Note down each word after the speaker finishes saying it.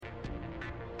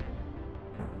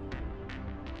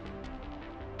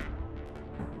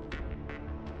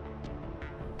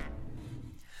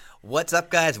What's up,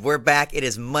 guys? We're back. It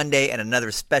is Monday and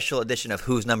another special edition of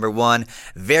Who's Number One.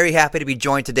 Very happy to be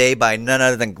joined today by none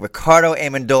other than Ricardo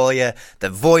Amendolia, the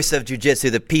voice of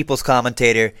Jiu-Jitsu, the people's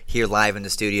commentator, here live in the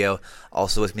studio.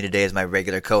 Also with me today is my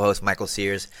regular co-host, Michael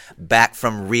Sears, back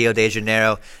from Rio de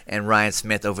Janeiro, and Ryan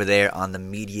Smith over there on the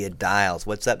media dials.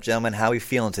 What's up, gentlemen? How are we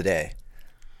feeling today?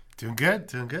 Doing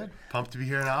good. Pumped to be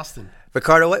here in Austin.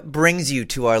 Ricardo, what brings you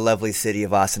to our lovely city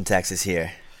of Austin, Texas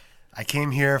here? I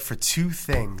came here for two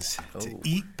things, to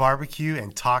eat barbecue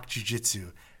and talk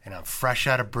jiu-jitsu, and I'm fresh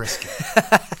out of brisket.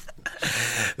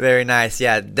 Very nice.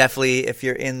 Yeah, definitely if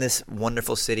you're in this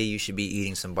wonderful city, you should be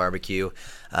eating some barbecue.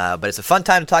 But it's a fun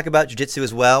time to talk about jiu-jitsu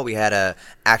as well. We had a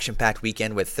action-packed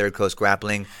weekend with Third Coast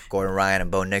Grappling, Gordon Ryan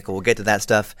and Bo Nickel. We'll get to that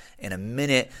stuff in a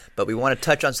minute, but we want to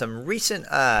touch on some recent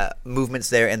movements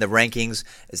there in the rankings.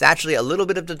 It's actually a little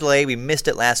bit of a delay. We missed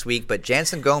it last week, but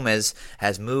Jansen Gomez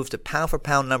has moved to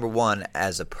pound-for-pound number one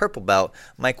as a purple belt.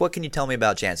 Mike, what can you tell me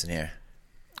about Jansen here?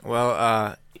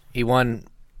 Well, he won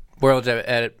Worlds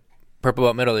at purple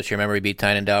belt middle this year. Remember, he beat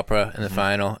Tynan Dalpra in the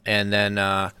final, and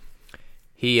then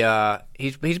he's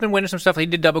been winning some stuff. He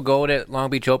did double gold at Long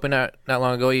Beach Open not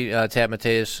long ago. He tapped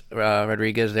Mateus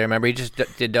Rodriguez there. Remember, he just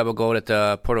did double gold at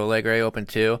the Porto Alegre Open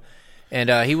too. And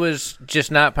he was just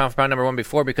not pound for pound number one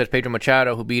before because Pedro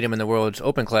Machado, who beat him in the World's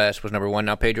Open class, was number one.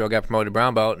 Now Pedro got promoted to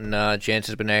brown belt, and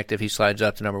Jansen's been active. He slides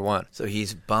up to number one. So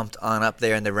he's bumped on up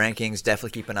there in the rankings.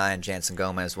 Definitely keep an eye on Jansen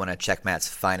Gomez, one of Checkmat's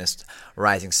finest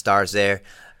rising stars there.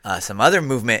 Some other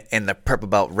movement in the purple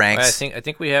belt ranks. I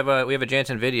think we have a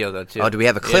Jansen video though too. Oh, do we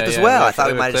have a clip as well? I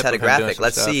thought we might have just had a graphic.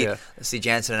 Let's stuff, see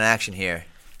Jansen in action here.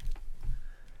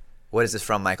 What is this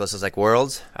from, Michael? This is like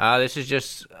Worlds? This is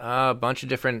just a bunch of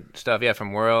different stuff. Yeah,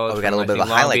 from Worlds. Oh, we got a little bit of a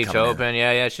Long highlight Beach coming Open. in.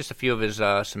 Yeah, it's just a few of his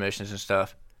submissions and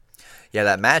stuff. Yeah,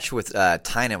 that match with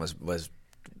Tynan was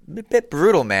a bit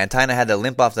brutal, man. Tynan had to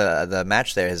limp off the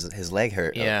match there. His leg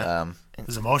hurt. Yeah. It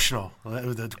was emotional.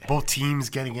 Both teams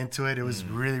getting into it. It was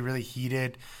really, really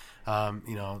heated.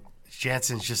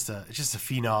 Jansen's just a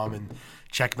phenom, and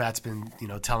Checkmat's been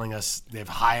telling us they have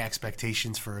high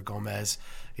expectations for Gomez.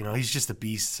 He's just a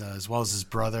beast, as well as his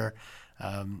brother.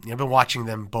 I've been watching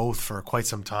them both for quite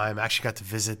some time. I actually got to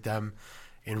visit them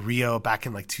in Rio back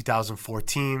in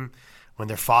 2014 when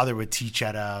their father would teach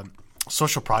at a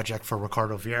social project for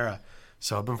Ricardo Vieira.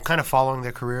 So I've been kind of following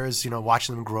their careers,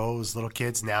 watching them grow as little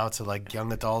kids now to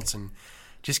young adults and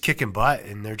just kicking butt.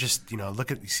 And they're just, you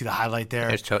see the highlight there.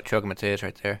 There's Choke Mateus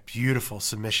right there. Beautiful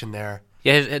submission there.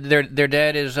 Yeah, their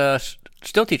dad is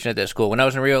still teaching at that school. When I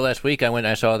was in Rio last week, I went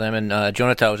and I saw them, and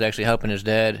Jonathan was actually helping his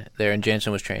dad there, and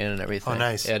Jansen was training and everything. Oh,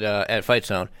 nice. At Fight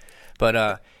Zone.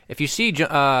 But if you see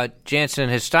Jansen,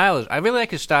 his style I really like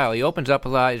his style. He opens up a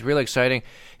lot. He's really exciting.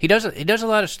 He does a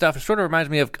lot of stuff. It sort of reminds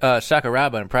me of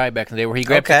Sakuraba in Pride back in the day, where he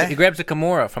grabs the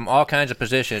Kimura from all kinds of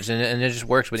positions, and it just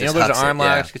works with it. Goes to arm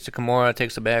locks, gets the Kimura,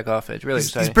 takes the back off. It's really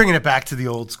exciting. He's bringing it back to the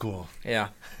old school. Yeah.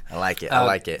 I like it. I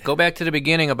like it. Go back to the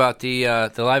beginning about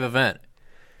the live event.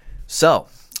 So,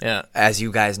 yeah, as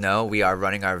you guys know, we are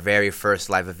running our very first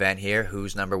live event here,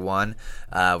 Who's Number One.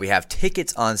 We have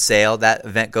tickets on sale. That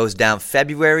event goes down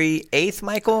February 8th,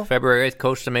 Michael? February 8th,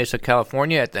 Costa Mesa,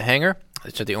 California, at the Hangar.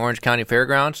 It's at the Orange County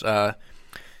Fairgrounds.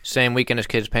 Same weekend as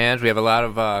Kids Pans. We have a lot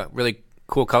of really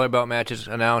cool color belt matches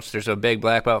announced. There's a big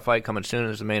black belt fight coming soon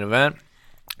as the main event.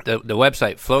 The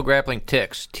website, Flow Grappling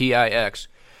Tix,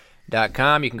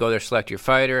 TIX.com. You can go there, select your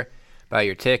fighter, buy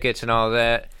your tickets and all of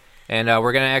that. And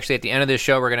we're going to actually, at the end of this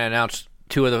show, we're going to announce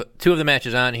two of the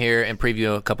matches on here and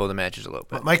preview a couple of the matches a little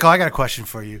bit. Michael, I got a question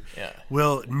for you. Yeah.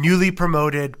 Will newly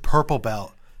promoted purple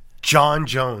belt John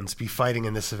Jones be fighting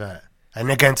in this event?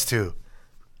 And against who?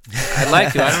 I'd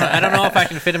like to. I don't know if I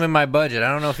can fit him in my budget.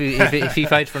 I don't know if he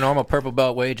fights for normal purple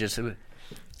belt wages.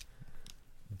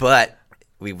 But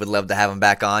we would love to have him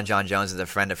back on. John Jones is a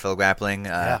friend of Phil Grappling.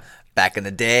 Back in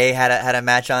the day, had a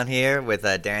match on here with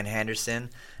Darren Henderson.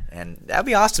 And that'd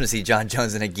be awesome to see John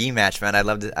Jones in a gi match, man. I'd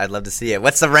love to see it.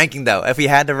 What's the ranking though? If we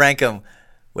had to rank him,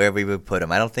 where we would put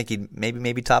him? I don't think he'd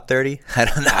maybe top 30. I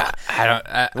don't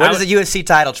know. What does the UFC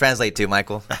title translate to,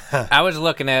 Michael? I was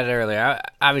looking at it earlier.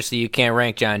 Obviously, you can't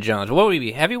rank John Jones. What would he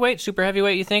be? Heavyweight, super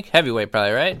heavyweight? You think heavyweight,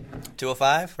 probably, right?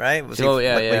 205, right? What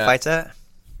he fights at?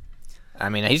 I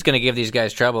mean, he's going to give these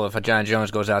guys trouble if John Jones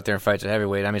goes out there and fights at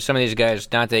heavyweight. I mean, some of these guys,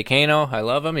 Dante Cano, I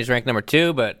love him. He's ranked number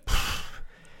 2, but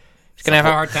he's going to have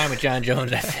a hard time with John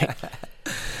Jones, I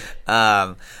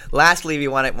think. Lastly, we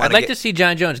want to. I'd like to see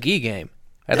John Jones' gi game.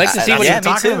 I'd like to see what yeah, he's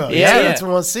me talking too. about. Yeah, yeah. That's what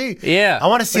I want to see. Yeah. I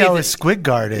want to see What do how you his squid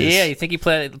guard is. Yeah, you think he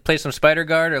play some spider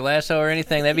guard or lasso or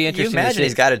anything? That'd be You interesting. imagine to see.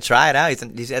 he's got to try it out.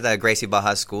 He's at the Gracie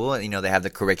Baja school, and they have the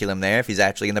curriculum there. If he's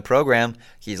actually in the program,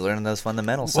 he's learning those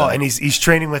fundamentals. Well, and he's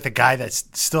training with a guy that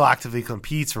still actively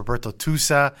competes, Roberto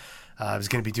Tusa. He's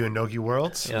going to be doing Nogi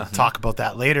Worlds. Yeah. We'll talk about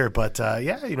that later. But,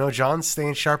 John's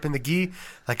staying sharp in the gi.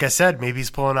 Like I said, maybe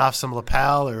he's pulling off some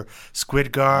lapel or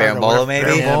squid guard. Berimbolo, maybe?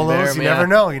 Berimbolos. You never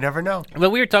know. You never know. Well,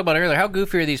 we were talking about earlier, how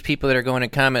goofy are these people that are going in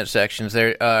comment sections?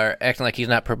 They're acting like he's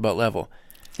not purple belt level.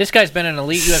 This guy's been an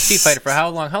elite UFC fighter for how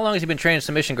long? How long has he been training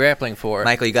submission grappling for?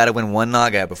 Michael, you got to win one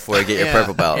knockout before you get your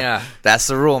purple belt. Yeah. That's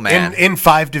the rule, man. In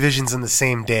 5 divisions in the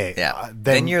same day. Yeah.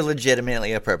 Then you're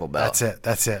legitimately a purple belt.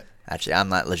 That's it. Actually, I'm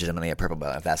not legitimately a purple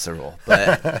belt if that's the rule.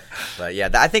 But yeah,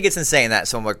 I think it's insane that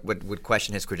someone would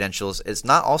question his credentials. It's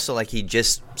not also like he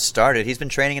just started. He's been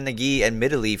training in the gi,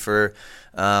 admittedly, for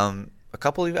a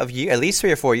couple of years, at least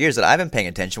 3 or 4 years that I've been paying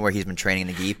attention, where he's been training in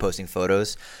the gi, posting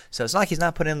photos. So it's not like he's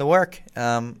not putting in the work.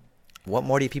 What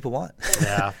more do you people want?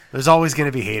 Yeah, there's always going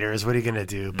to be haters. What are you going to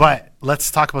do? But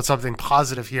let's talk about something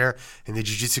positive here in the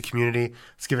jiu-jitsu community.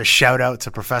 Let's give a shout-out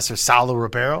to Professor Saulo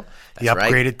Ribeiro. He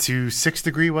upgraded to 6th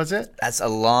degree, was it? That's a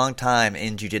long time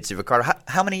in jiu-jitsu. Ricardo,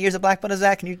 how many years of black belt is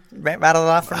that? Can you rattle it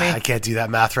off for me? I can't do that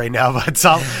math right now, but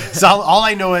Saulo, all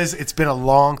I know is it's been a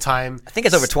long time. I think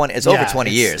it's over 20. It's over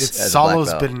 20 years.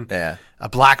 Saulo's been a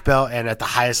black belt and at the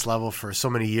highest level for so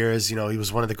many years. He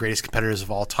was one of the greatest competitors of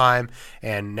all time,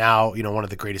 and now one of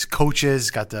the greatest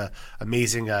coaches. Got the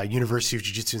amazing University of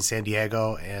Jiu-Jitsu in San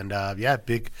Diego, and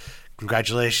big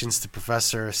congratulations to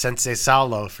Professor Sensei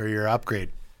Saulo for your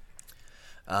upgrade.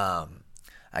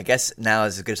 I guess now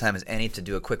is as good a time as any to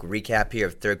do a quick recap here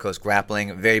of Third Coast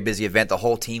Grappling. A very busy event. The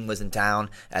whole team was in town,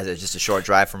 as it's just a short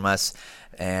drive from us.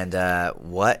 And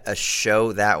what a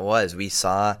show that was. We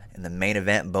saw in the main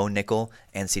event Bo Nickel,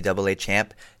 NCAA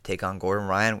champ, take on Gordon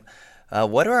Ryan.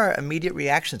 What are our immediate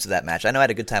reactions to that match? I know I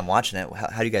had a good time watching it.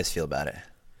 How do you guys feel about it?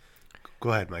 Go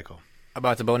ahead, Michael.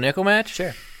 About the Bo Nickel match?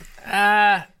 Sure.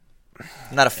 I'm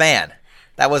not a fan.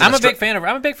 I'm a big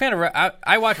fan of.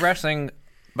 I watch wrestling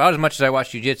about as much as I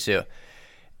watch jiu-jitsu,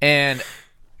 and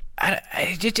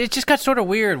it just got sort of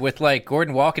weird with like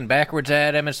Gordon walking backwards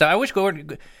at him and stuff. I wish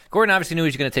Gordon obviously knew he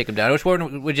was going to take him down. I wish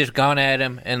Gordon would just gone at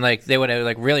him and like they would have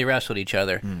like really wrestled each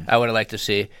other. I would have liked to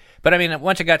see. But I mean,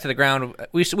 once it got to the ground,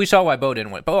 we saw why Bo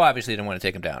didn't win. Bo obviously didn't want to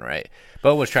take him down, right?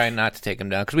 Bo was trying not to take him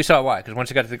down because we saw why. Because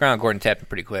once it got to the ground, Gordon tapped him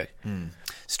pretty quick.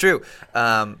 It's true.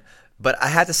 But I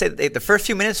have to say that the first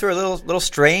few minutes were a little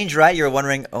strange, right? You were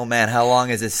wondering, oh man, how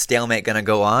long is this stalemate going to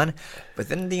go on? But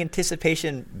then the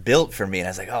anticipation built for me, and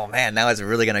I was like, oh man, now it's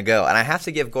really going to go. And I have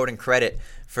to give Gordon credit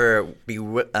for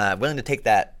being willing to take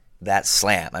that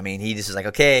slam. I mean, he just was like,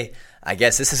 okay, I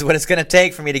guess this is what it's going to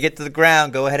take for me to get to the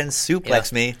ground. Go ahead and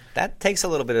suplex me. That takes a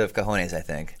little bit of cojones, I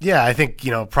think. Yeah, I think,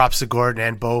 props to Gordon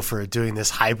and Bo for doing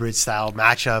this hybrid style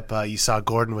matchup. You saw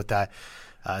Gordon with that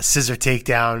scissor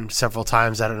takedown several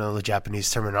times. I don't know the Japanese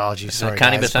terminology. Sorry,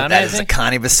 Kani guys. Basami, That is a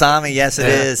Kani Basami. Yes, it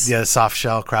is. Yeah, soft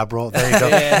shell crab roll. There you go.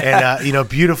 And,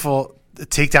 beautiful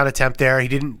takedown attempt there. He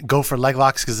didn't go for leg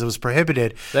locks because it was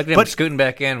prohibited. Look at him scooting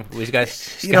back in. These guys,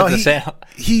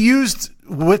 he used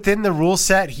within the rule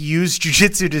set. He used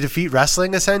jiu-jitsu to defeat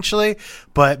wrestling, essentially.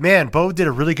 But man, Bo did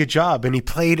a really good job, and he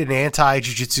played an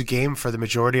anti-jiu-jitsu game for the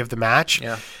majority of the match.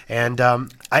 Yeah. And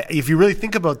if you really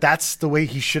think about, that's the way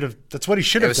he should have. That's what he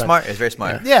should have done. It was smart. It was very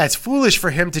smart. Yeah, it's foolish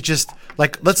for him to just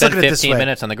let's look at it this way. 15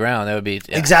 minutes on the ground. That would be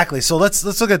Exactly. So let's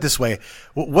look at it this way.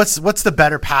 What's the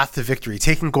better path to victory?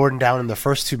 Taking Gordon down in the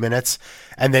first 2 minutes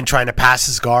and then trying to pass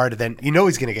his guard, and then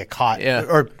he's going to get caught. Yeah.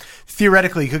 Or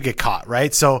theoretically, he could get caught,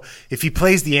 right? So if he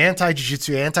plays the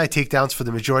anti-jiu-jitsu, anti-takedowns for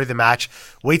the majority of the match,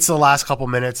 waits the last couple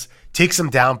minutes, takes him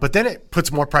down, but then it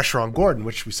puts more pressure on Gordon,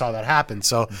 which we saw that happen.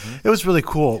 So it was really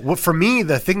cool. For me,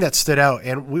 the thing that stood out,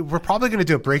 and we're probably going to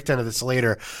do a breakdown of this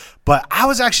later, but I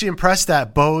was actually impressed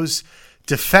at Bo's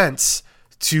defense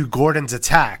to Gordon's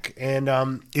attack. And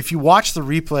if you watch the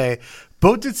replay,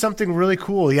 Bo did something really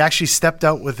cool. He actually stepped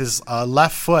out with his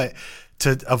left foot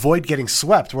to avoid getting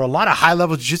swept, where a lot of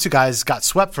high-level jiu-jitsu guys got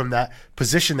swept from that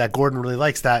position that Gordon really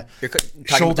likes, that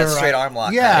shoulder, that straight arm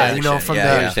lock. Yeah, from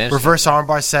the reverse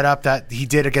armbar setup that he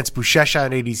did against Buchecha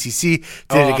in ADCC,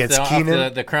 did it against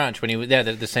Keenan. The crunch, when he was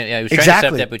the same. Yeah, he was trying to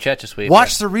step that Buchecha sweep.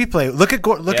 Watch the replay. Look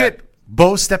at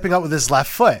Bo stepping up with his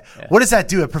left foot. Yeah. What does that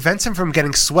do? It prevents him from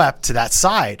getting swept to that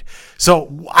side.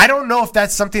 So I don't know if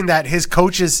that's something that his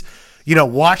coaches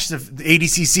watch the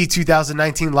ADCC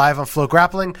 2019 live on Flow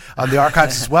Grappling on the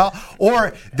archives as well,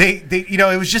 or they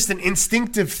it was just an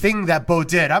instinctive thing that Bo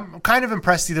did. I'm kind of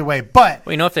impressed either way, but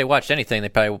Well, if they watched anything, they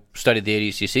probably studied the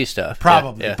ADCC stuff.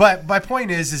 probably. Yeah. But my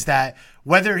point is that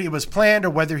whether it was planned or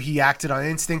whether he acted on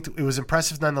instinct, it was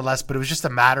impressive nonetheless. But it was just a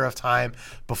matter of time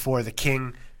before the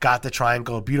King got the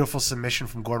triangle. Beautiful submission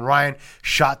from Gordon Ryan,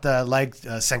 shot the leg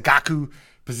Sengaku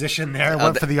position there,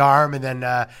 went for the arm, and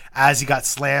then as he got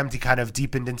slammed, he kind of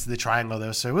deepened into the triangle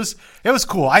there. So it was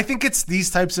cool. I think it's these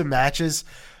types of matches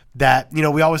that,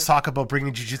 we always talk about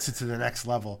bringing jiu-jitsu to the next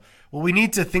level. Well, we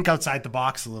need to think outside the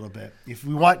box a little bit. If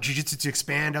we want jiu-jitsu to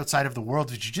expand outside of the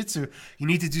world of jiu-jitsu, you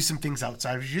need to do some things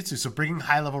outside of jiu-jitsu. So bringing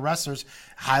high-level wrestlers,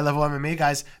 high-level MMA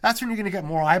guys, that's when you're going to get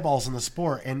more eyeballs in the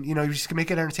sport, and you're just going to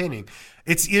make it entertaining.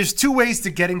 There's two ways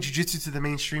to getting jiu-jitsu to the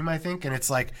mainstream, I think, and it's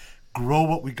like grow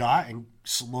what we got and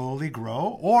slowly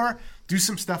grow, or do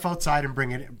some stuff outside and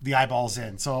bring the eyeballs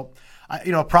in. So,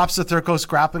 props to Third Coast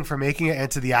Grappling for making it and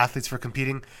to the athletes for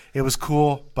competing. It was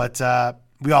cool, but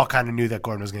we all kind of knew that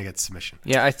Gordon was going to get the submission.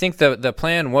 Yeah, I think the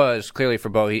plan was clearly for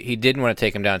Bo. He didn't want to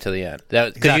take him down until the end.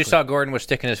 Because you saw Gordon was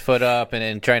sticking his foot up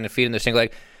and trying to feed him the single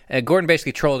leg. And Gordon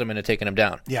basically trolled him into taking him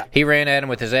down. Yeah. He ran at him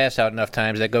with his ass out enough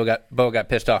times that Bo got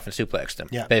pissed off and suplexed him.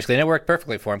 Yeah. Basically, and it worked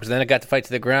perfectly for him because then it got the fight to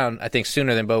the ground, I think,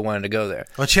 sooner than Bo wanted to go there.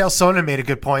 Well, Chael Sonnen made a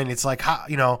good point. It's like,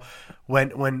 how,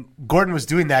 when Gordon was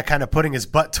doing that, kind of putting his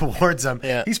butt towards him,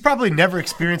 he's probably never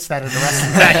experienced that in the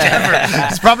wrestling match ever.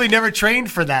 He's probably never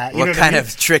trained for that. What kind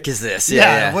of trick is this?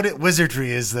 What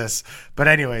wizardry is this? But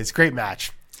anyways, great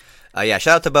match. Shout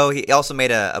out to Bo. He also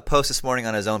made a post this morning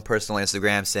on his own personal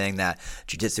Instagram saying that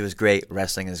jiu-jitsu is great,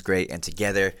 wrestling is great, and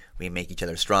together we make each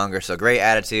other stronger. So great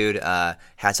attitude.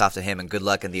 Hats off to him, and good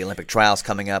luck in the Olympic trials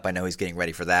coming up. I know he's getting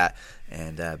ready for that,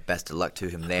 and best of luck to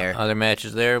him there. Other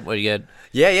matches there? What do you got?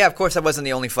 Yeah, of course, that wasn't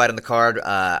the only fight on the card.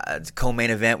 Co-main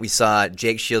event, we saw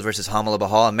Jake Shields versus Hamala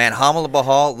Bahal. And man, Hamala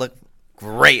Bahal looked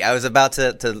great. I was about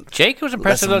to Jake was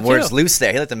impressive let some though, words too. loose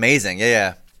there. He looked amazing.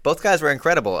 Yeah. Both guys were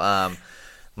incredible.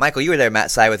 Michael, you were there,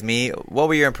 Matt side with me. What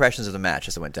were your impressions of the match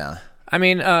as it went down? I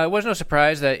mean, it was no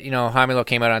surprise that, Hamilo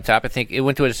came out on top. I think it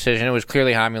went to a decision. It was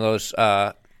clearly Hamilo's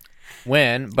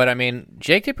win. But, I mean,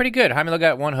 Jake did pretty good. Hamilo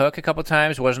got one hook a couple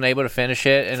times, wasn't able to finish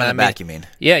it. And From the back, you mean?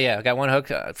 Yeah, got one hook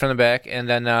from the back. And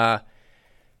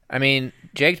then,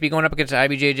 Jake to be going up against the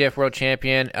IBJJF world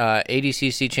champion,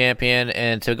 ADCC champion,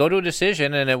 and to go to a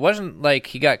decision, and it wasn't like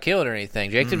he got killed or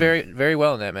anything. Jake did very, very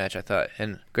well in that match, I thought,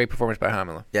 and great performance by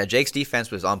Hamilo. Yeah, Jake's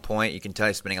defense was on point. You can tell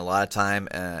he's spending a lot of time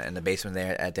in the basement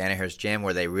there at Danaher's gym,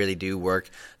 where they really do work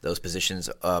those positions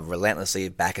relentlessly,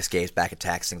 back escapes, back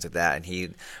attacks, things like that, and he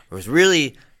was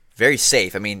really very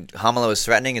safe. I mean, Hamilo was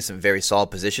threatening in some very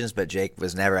solid positions, but Jake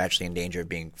was never actually in danger of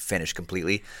being finished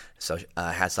completely. So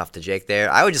hats off to Jake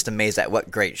there. I was just amazed at what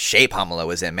great shape Hamilo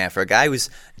was in, man. For a guy who's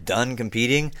done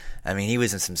competing, I mean, he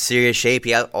was in some serious shape.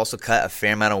 He also cut a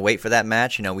fair amount of weight for that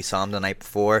match. We saw him the night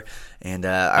before. And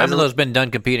Hamilo's been done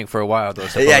competing for a while, though.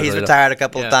 Yeah, he's retired a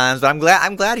couple of times, but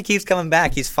I'm glad he keeps coming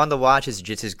back. He's fun to watch. His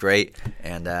jiu-jitsu's great.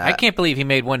 And I can't believe he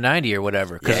made 190 or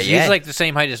whatever, because he's like the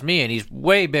same height as me, and he's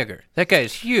way bigger. That guy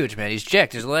is huge, man. He's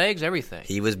jacked. His legs, everything.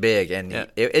 He was big, and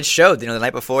it showed. The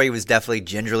night before, he was definitely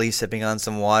gingerly sipping on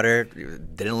some water.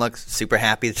 Didn't look super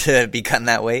happy to be cutting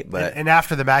that weight, but and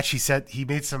after the match, he said he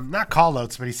made some not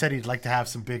call-outs, but he said he'd like to have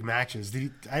some big matches.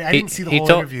 I didn't see the whole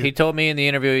interview. He told me in the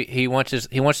interview he said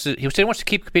he wants to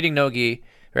keep competing no gi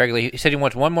regularly. He said he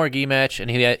wants one more gi match, and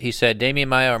he said Damian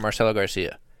Maia or Marcelo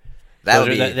Garcia. That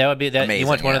would be amazing, he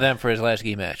wants one of yeah. them for his last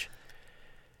gi match.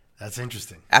 That's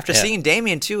interesting. After seeing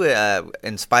Damien, too,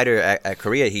 in Spider at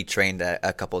Korea, he trained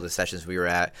a couple of the sessions we were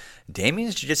at.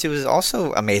 Damien's jiu-jitsu was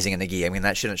also amazing in the gi. I mean,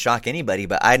 that shouldn't shock anybody,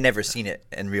 but I'd never seen it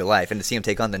in real life. And to see him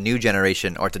take on the new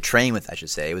generation, or to train with, I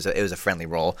should say, it was a friendly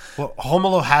role. Well,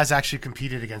 Homolo has actually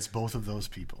competed against both of those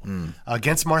people.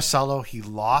 Against Marcelo, he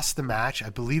lost the match. I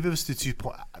believe it was to 2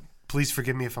 points. Please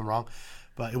forgive me if I'm wrong.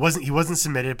 But he wasn't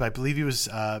submitted, but I believe it was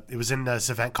in this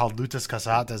event called Lutas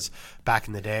Casadas back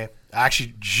in the day. I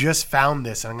actually just found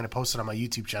this, and I'm going to post it on my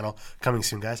YouTube channel. Coming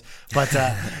soon, guys. But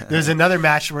there's another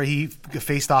match where he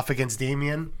faced off against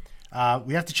Damien.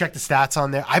 We have to check the stats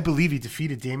on there. I believe he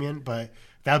defeated Damien, but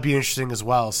that would be interesting as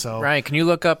well. So Ryan, can you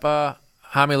look up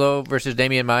Hamilo versus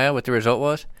Damian Maia, what the result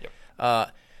was?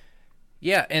 Yep.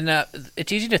 Yeah, and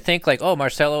it's easy to think like, oh,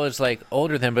 Marcelo is like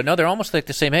older than, but no, they're almost like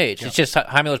the same age. Yep. It's just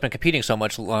Hamilo's been competing so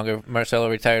much longer. Marcelo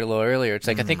retired a little earlier. It's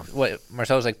like I think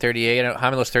Marcelo's like 38,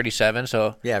 Hamilo's 37.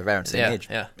 So yeah, right around the same age.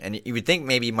 Yeah, and you would think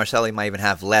maybe Marcelo might even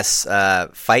have less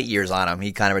fight years on him.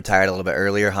 He kind of retired a little bit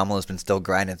earlier. Hamilo's been still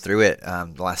grinding through it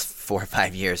the last 4 or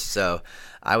 5 years. So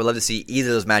I would love to see either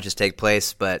of those matches take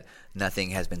place, but nothing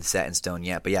has been set in stone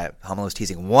yet. But yeah, Hummel is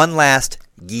teasing one last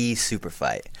Gi super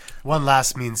fight. One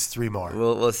last means 3 more.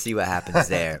 We'll see what happens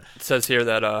there. It says here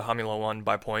that Hamila won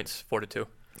by points, 4-2.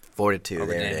 4-2,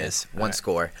 there it is. One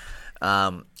score.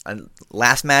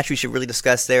 Last match we should really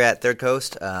discuss there at Third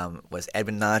Coast was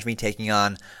Edwin Najmi taking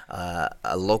on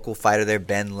a local fighter there,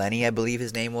 Ben Lenny, I believe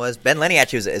his name was. Ben Lenny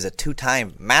actually is a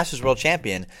 2-time Masters World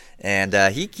Champion, and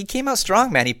he came out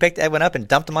strong, man. He picked Edwin up and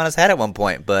dumped him on his head at one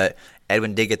point, but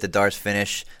Edwin did get the Darce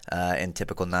finish in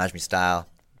typical Najmi style.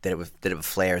 Did it with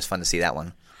flair. It was fun to see that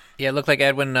one. Yeah, it looked like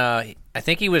Edwin, I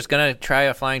think he was going to try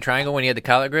a flying triangle when he had the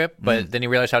collar grip, but then he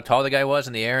realized how tall the guy was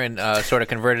in the air and sort of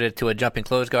converted it to a jumping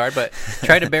close guard, but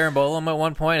tried to berimbolo him at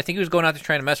one point. I think he was going out there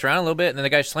trying to mess around a little bit, and then the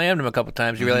guy slammed him a couple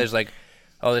times. He realized, like,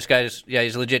 oh, this guy's,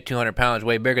 he's legit 200 pounds,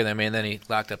 way bigger than me, and then he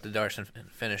locked up the Darce and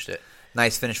finished it.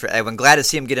 Nice finish for Edwin. Glad to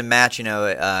see him get a match.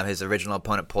 His original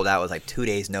opponent pulled out with like 2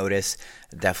 days' notice.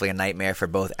 Definitely a nightmare for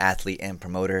both athlete and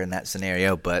promoter in that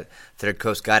scenario. But Third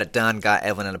Coast got it done, got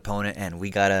Edwin an opponent, and we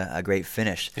got a great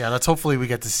finish. Yeah, hopefully we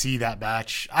get to see that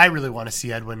match. I really want to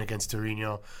see Edwin against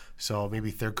Torino, so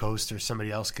maybe Third Coast or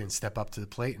somebody else can step up to the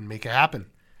plate and make it happen.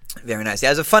 Very nice. Yeah,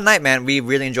 it was a fun night, man. We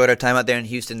really enjoyed our time out there in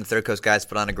Houston. The Third Coast guys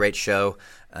put on a great show,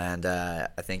 and I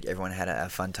think everyone had a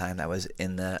fun time that was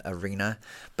in the arena.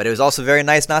 But it was also very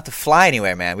nice not to fly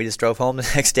anywhere, man. We just drove home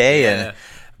the next day and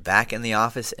back in the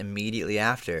office immediately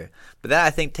after. But that, I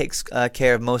think, takes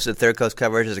care of most of the Third Coast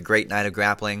coverage. It was a great night of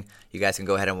grappling. You guys can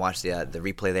go ahead and watch the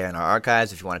replay there in our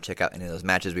archives if you want to check out any of those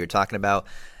matches we were talking about,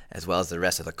 as well as the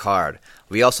rest of the card.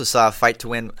 We also saw Fight to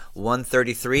Win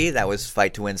 133. That was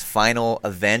Fight to Win's final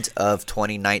event of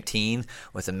 2019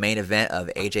 with the main event of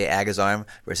AJ Agazarm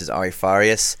versus Ari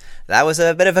Farias. That was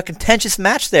a bit of a contentious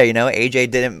match there.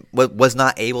 AJ was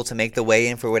not able to make the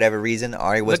weigh-in for whatever reason.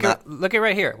 Ari was not. Look at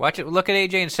right here. Watch it. Look at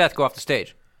AJ and Seth go off the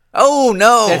stage. Oh,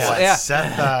 no.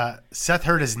 Seth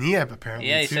hurt his knee up, apparently.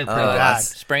 Yeah, he too. said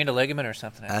sprained a ligament or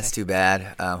something. That's too bad.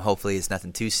 Hopefully it's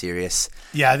nothing too serious.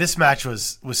 Yeah, this match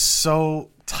was so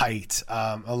tight.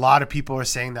 A lot of people are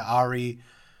saying that Ari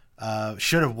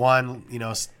should have won.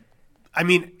 I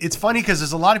mean, it's funny because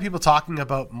there's a lot of people talking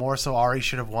about more so Ari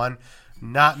should have won.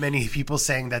 Not many people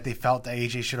saying that they felt that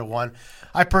AJ should have won.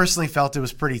 I personally felt it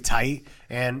was pretty tight,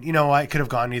 and it could have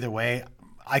gone either way.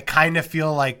 I kind of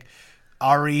feel like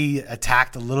Ari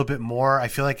attacked a little bit more. I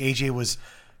feel like AJ was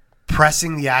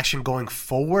pressing the action going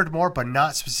forward more, but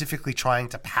not specifically trying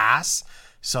to pass.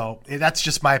 So that's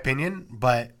just my opinion,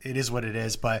 but it is what it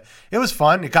is. But it was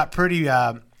fun. It got pretty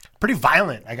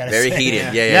violent, I gotta say. Very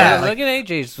heated. Yeah. Look at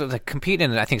AJ's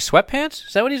competing in, I think, sweatpants.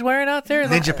 Is that what he's wearing out there?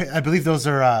 I believe those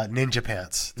are ninja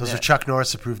pants. Those are Chuck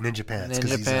Norris approved ninja pants.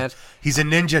 Ninja pants. He's a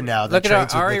ninja now. Look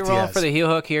at Ari rolling for the heel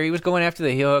hook here. He was going after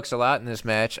the heel hooks a lot in this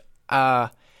match.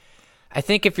 I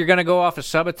think if you're going to go off of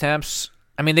sub attempts,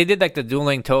 I mean, they did like the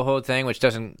dueling toe hold thing, which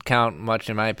doesn't count much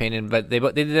in my opinion, but they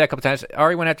did that a couple times.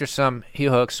 Ari went after some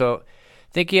heel hooks, so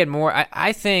I think he had more.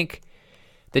 I think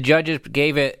the judges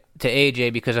gave it to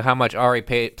AJ because of how much Ari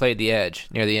played the edge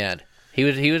near the end. He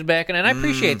was backing, and I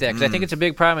appreciate that because I think it's a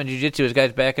big problem in jiu-jitsu is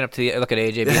guys backing up to the. Look at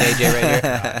AJ, being AJ right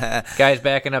here. Guys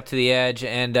backing up to the edge,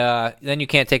 and then you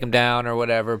can't take him down or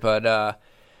whatever. But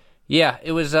yeah,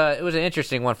 it was an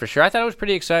interesting one for sure. I thought it was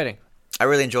pretty exciting. I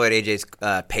really enjoyed AJ's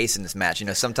pace in this match.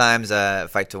 Sometimes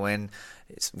Fight to Win,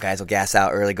 guys will gas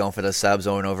out early going for those subs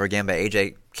over and over again, but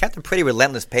AJ kept a pretty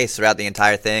relentless pace throughout the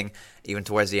entire thing. Even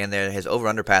towards the end there, his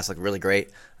over-under pass looked really great.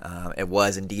 It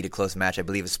was indeed a close match. I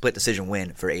believe a split decision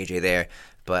win for AJ there,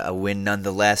 but a win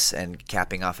nonetheless, and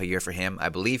capping off a year for him. I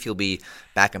believe he'll be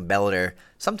back in Bellator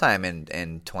sometime in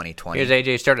 2020. Here's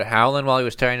AJ started howling while he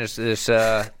was trying this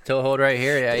toe hold right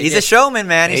here. Yeah, he's a showman,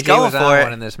 man. He's AJ going was for on it.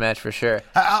 one in this match for sure.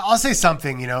 I'll say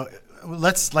something.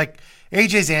 Let's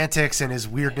AJ's antics and his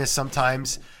weirdness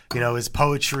sometimes. His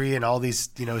poetry and all these,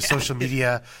 his social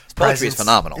media. His poetry is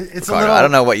phenomenal. It's Ricardo. a little. I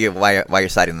don't know why you're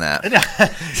citing that.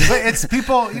 But it's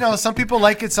people. Some people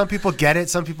like it. Some people get it.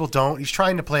 Some people don't. He's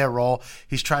trying to play a role.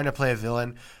 He's trying to play a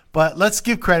villain. But let's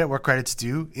give credit where credit's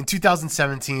due. In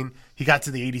 2017, he got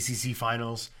to the ADCC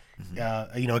finals.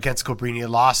 Against Cobrini,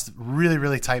 lost really,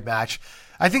 really tight match.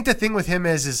 I think the thing with him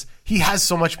is he has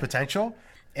so much potential,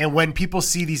 and when people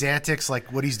see these antics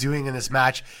like what he's doing in this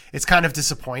match, it's kind of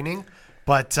disappointing.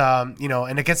 But,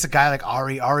 and against a guy like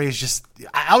Ari is just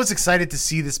 – I was excited to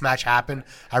see this match happen.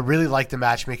 I really liked the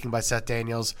matchmaking by Seth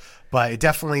Daniels, but it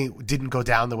definitely didn't go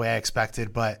down the way I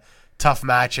expected. But tough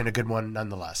match and a good one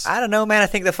nonetheless. I don't know, man. I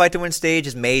think the Fight to Win stage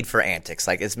is made for antics.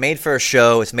 Like, it's made for a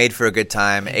show. It's made for a good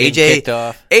time. Kicked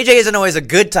off. AJ isn't always a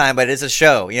good time, but it's a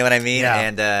show. You know what I mean? Yeah.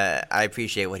 And I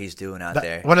appreciate what he's doing out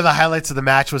there. One of the highlights of the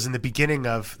match was in the beginning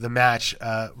of the match,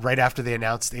 right after they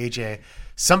announced AJ.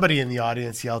 Somebody in the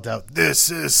audience yelled out,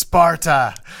 "This is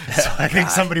Sparta!" So I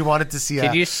think somebody wanted to see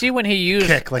Did you see when he used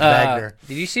kick like Wagner.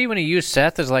 Did you see when he used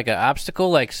Seth as like an obstacle?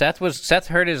 Like Seth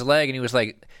hurt his leg and he was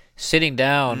like sitting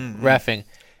down reffing,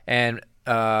 and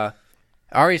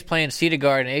Ari's playing seated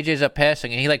guard and AJ's up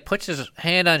passing, and he like puts his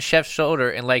hand on Chef's shoulder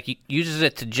and like he uses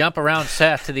it to jump around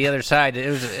Seth to the other side.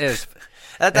 It was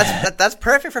That's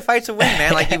perfect for Fight to Win,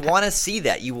 man. Like, you want to see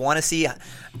that. You want to see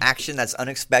action that's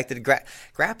unexpected.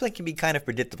 Grappling can be kind of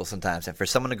predictable sometimes, and for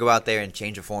someone to go out there and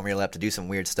change a formula up to do some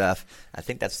weird stuff, I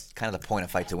think that's kind of the point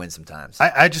of Fight to Win sometimes.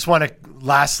 I just want to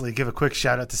lastly give a quick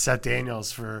shout out to Seth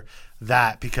Daniels for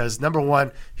that, because number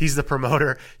one, he's the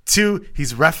promoter. Two,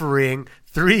 he's refereeing.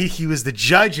 Three, he was the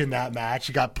judge in that match.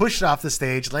 He got pushed off the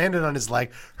stage, landed on his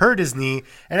leg, hurt his knee,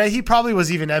 and he probably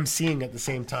was even emceeing at the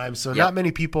same time. So not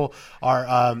many people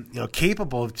are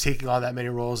capable of taking on that many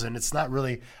roles, and it's not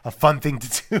really a fun thing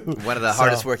to do. One of the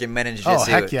hardest working men in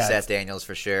jiu-jitsu, yeah. Seth Daniels,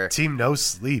 for sure. Team No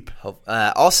Sleep.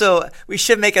 Also, we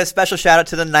should make a special shout out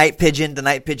to the Night Pigeon. The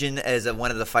Night Pigeon is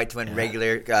one of the Fight to Win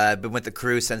regular. Been with the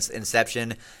crew since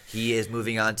inception. He is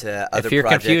moving on to other projects. If you're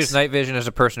confused, Night Vision is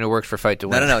a person who works for Fight to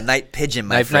Win. No, Night Pigeon,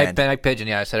 my friend. Night Pigeon,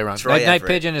 yeah, I said it wrong. Troy Night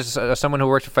Pigeon is someone who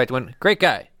works for Fight to Win. Great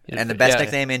guy. And the best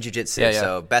nickname in jiu-jitsu. Yeah.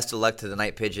 So best of luck to the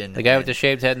Night Pigeon. The guy with the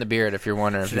shaved head and the beard, if you're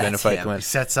wondering if you've been to Fight to Win. He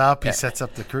sets up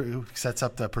the crew, sets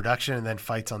up the production, and then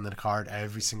fights on the card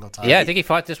every single time. Yeah, I think he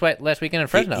fought this last weekend in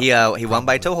Fresno. He won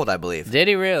by toe hold, I believe. Did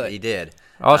he really? He did.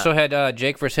 Also had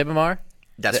Jake versus Hibamar.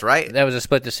 That's right. That was a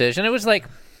split decision. It was like,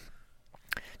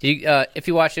 if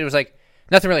you watched it, it was like,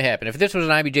 nothing really happened. If this was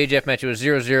an IBJJF match, it was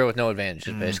 0-0 with no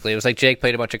advantages, basically. It was like Jake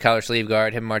played a bunch of collar sleeve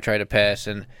guard, Hibamar tried to pass,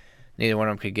 and neither one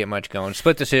of them could get much going.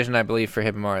 Split decision, I believe, for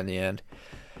Hibamar in the end.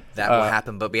 That will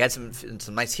happen, but we had some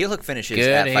nice heel hook finishes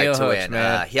Good at Fight heel to hooks, Win.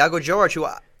 man. Hiago George, who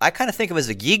I kind of think of as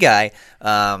a gi guy,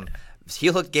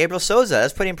 heel hooked Gabriel Souza.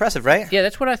 That's pretty impressive, right? Yeah,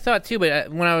 that's what I thought, too.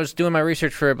 But when I was doing my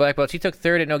research for Black Belts, he took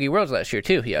third at Nogi Worlds last year,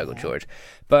 too, Hiago George.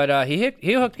 But he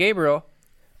hooked Gabriel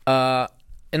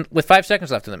with 5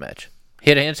 seconds left in the match. He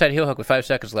hit an inside heel hook with 5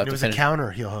 seconds left. It was a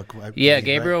counter heel hook.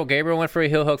 Gabriel went for a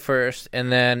heel hook first,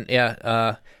 and then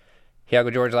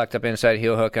Hiago George locked up inside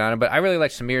heel hook on him. But I really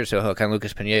like Samir's heel hook on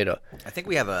Lucas Pinedo. I think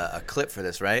we have a clip for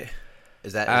this, right?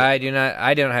 I do not.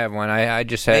 I don't have one. I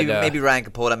just had maybe Ryan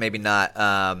can pull it up, maybe not.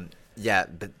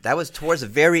 But that was towards the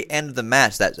very end of the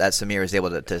match that Samir was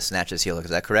able to snatch his heel hook.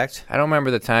 Is that correct? I don't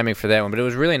remember the timing for that one, but it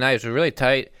was really nice. It was really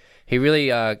tight. He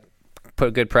really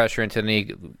put good pressure into the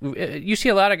knee. You see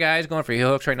a lot of guys going for heel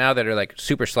hooks right now that are like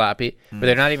super sloppy, but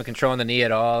they're not even controlling the knee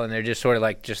at all, and they're just sort of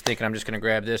like just thinking, I'm just going to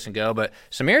grab this and go. But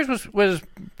Samir's was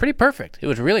pretty perfect. It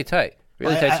was really tight.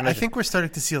 Really tight. I think we're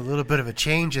starting to see a little bit of a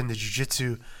change in the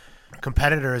jiu-jitsu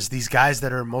competitors. These guys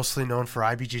that are mostly known for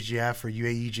IBJJF or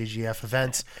UAE-JJF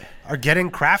events are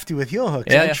getting crafty with heel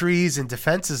hooks, entries, and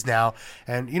defenses now.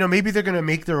 And, maybe they're going to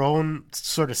make their own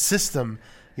sort of system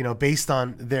based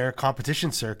on their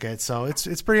competition circuit. So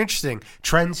it's pretty interesting.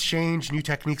 Trends change, new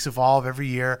techniques evolve every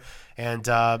year. And,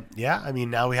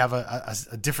 now we have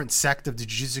a different sect of the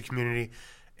jiu-jitsu community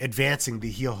advancing the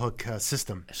heel hook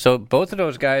system. So both of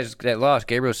those guys that lost,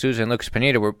 Gabriel Souza and Lucas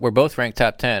Pineda, were both ranked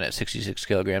top 10 at 66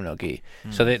 kilogram no gi.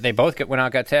 So they both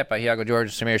got tapped by Hiago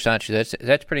George and Samir Sanchez.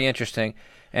 That's pretty interesting.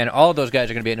 And all of those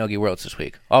guys are going to be at Nogi Worlds this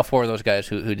week. All four of those guys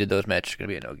who did those matches are going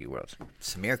to be at Nogi Worlds.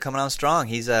 Samir coming on strong.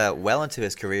 He's well into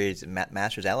his career. He's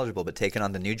Masters eligible, but taking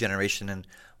on the new generation and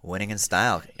winning in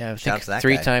style. Yeah, I Shout out to that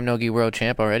three-time Nogi World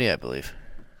champ already, I believe.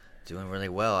 Doing really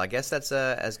well. I guess that's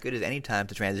as good as any time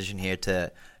to transition here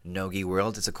to Nogi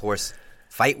Worlds. It's, of course,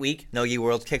 Fight Week. Nogi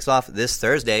Worlds kicks off this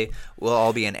Thursday. We'll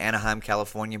all be in Anaheim,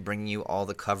 California, bringing you all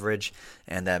the coverage.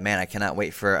 And, man, I cannot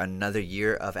wait for another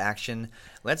year of action.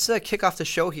 Let's kick off the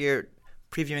show here,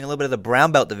 previewing a little bit of the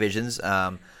brown belt divisions.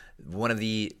 One of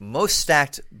the most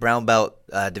stacked brown belt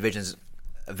divisions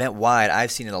event-wide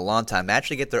I've seen in a long time. They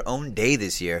actually get their own day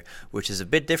this year, which is a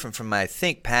bit different from, I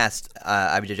think, past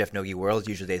IBJJF Nogi Worlds.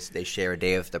 Usually they share a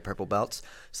day of the purple belts,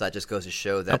 so that just goes to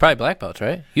show that... probably black belts,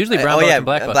 right? Usually brown belts and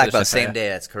black belts. Black belts, same day.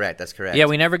 That's correct. Yeah,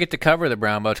 we never get to cover the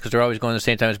brown belts because they're always going the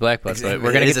same time as black belts, but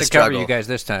we're going to get to cover you guys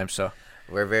this time, so...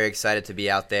 We're very excited to be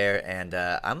out there, and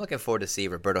I'm looking forward to see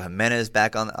Roberto Jimenez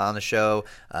back on the show.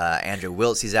 Andrew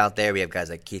Wiltz, he's out there. We have guys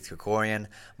like Keith Krikorian.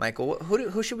 Michael,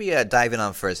 who should we dive in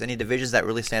on first? Any divisions that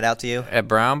really stand out to you? At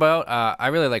brown belt, I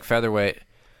really like featherweight.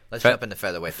 Let's jump into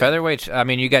featherweight. Featherweight, I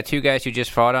mean, you got two guys who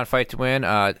just fought on Fight to Win.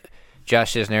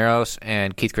 Josh Cisneros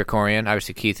and Keith Krikorian.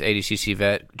 Obviously, Keith, ADCC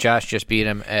vet. Josh just beat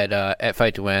him at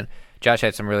Fight to Win. Josh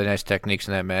had some really nice techniques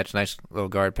in that match. Nice little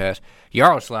guard pass.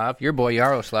 Yaroslav, your boy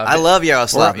Yaroslav. I love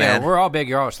Yaroslav, man. We're all big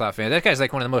Yaroslav fans. That guy's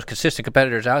like one of the most consistent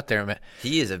competitors out there, man.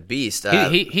 He is a beast.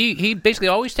 He basically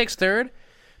always takes third,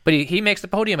 but he makes the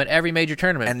podium at every major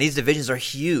tournament. And these divisions are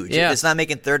huge. Yeah. It's not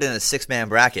making third in a 6-man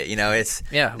bracket. There's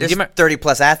Yeah.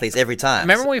 30-plus athletes every time.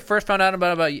 Remember when we first found out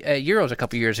about Euros a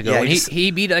couple years ago? Yeah, when he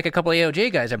beat like a couple of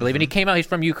AOJ guys, I believe, and he came out. He's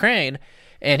from Ukraine.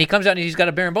 And he comes out and he's got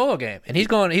a Berimbolo game. And he's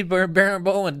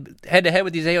Berimbolo and head-to-head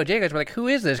with these AOJ guys. We're like, who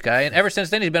is this guy? And ever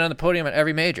since then, he's been on the podium at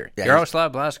every major. Yeah,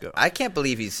 Yaroslav Blasko. I can't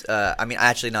believe he's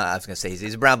actually not. I was going to say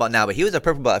he's a brown belt now, but he was a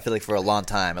purple belt, I feel like, for a long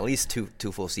time. At least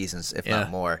two full seasons, if not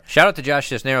more. Shout out to Josh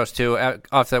Cisneros, too.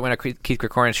 Off that win, Keith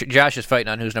Krikorian. Josh is fighting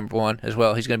on who's number one as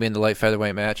well. He's going to be in the light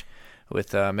featherweight match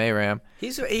with Mayram.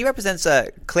 He represents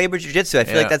Kleber Jiu-Jitsu. I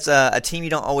feel like that's a team you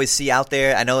don't always see out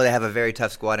there. I know they have a very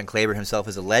tough squad, and Kleber himself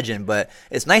is a legend, but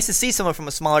it's nice to see someone from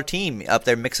a smaller team up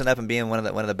there mixing up and being one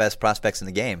of the best prospects in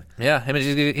the game. Yeah,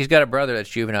 he's got a brother that's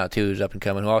juvenile, too, who's up and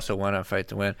coming, who also won on Fight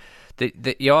to Win.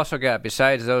 You also got,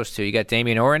 besides those two, you got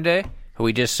Damian Orende, who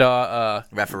we just saw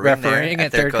refereeing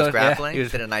at Third Coast Grappling. He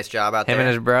did a nice job out there. Him and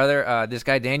his brother. This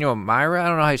guy, Daniel Myra, I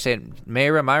don't know how you say it.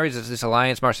 Myra's this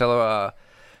Alliance Marcelo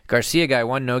Garcia guy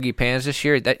won Nogi Pans this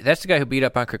year. That's the guy who beat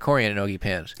up on Krikorian in Nogi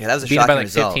Pans. Yeah, that was a beat shocking him by like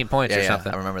result. 15 points or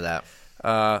something. I remember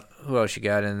that. Who else you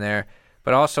got in there?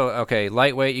 But also,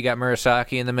 lightweight, you got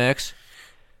Murasaki in the mix.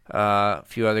 A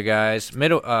few other guys.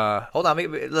 Hold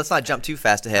on, let's not jump too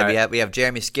fast ahead. Right. We have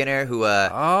Jeremy Skinner, who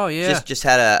just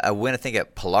had a win, I think,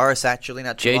 at Polaris actually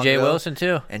not too long ago. JJ Wilson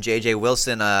too, and JJ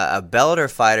Wilson, a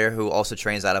Bellator fighter who also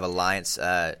trains out of Alliance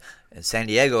in San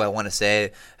Diego. I want to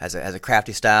say has a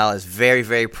crafty style, is very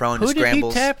very prone to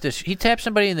scrambles. Who did he tap? He tapped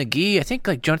somebody in the gi. I think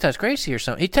like Jonatas Gracie or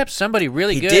something. He tapped somebody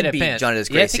really good. He did at beat Pans. Jonatas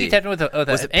Gracie. Yeah, I think he tapped him with a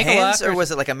was it ankle Pans lock or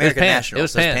was it like American National? It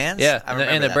was Pans. Yeah, I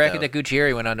remember in the that, bracket though. that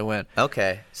Gutierrez went on to win.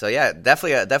 Okay, so yeah,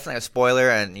 definitely a spoiler,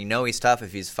 and he's tough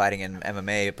if he's fighting in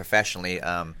MMA professionally.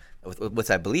 With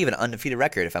I believe an undefeated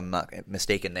record, if I'm not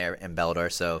mistaken, there in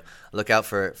Bellator. So look out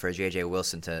for JJ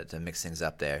Wilson to mix things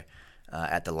up there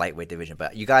at the lightweight division.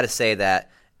 But you got to say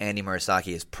that Andy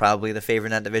Murasaki is probably the favorite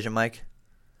in that division, Mike.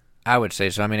 I would say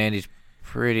so. I mean, Andy's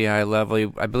pretty high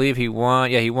level. I believe he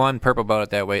won. Yeah, he won purple belt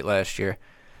at that weight last year.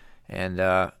 And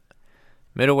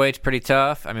middleweight's pretty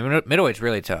tough. I mean, middleweight's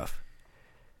really tough.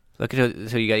 Look at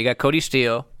who you got Cody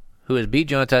Steele, who has beat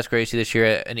Jonatas Gracie this year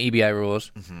in EBI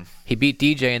rules. Mm-hmm. He beat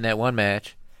DJ in that one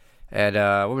match at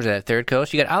what was that, Third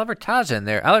Coast? You got Oliver Taza in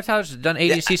there. Oliver Taza's done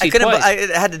ADCC twice. I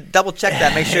had to double check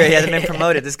that, make sure he hasn't been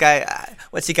promoted. This guy,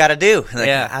 what's he got to do?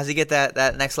 How's he get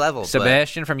that next level?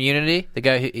 Sebastian from Unity, the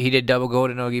guy he did double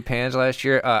gold in Nogi Pans last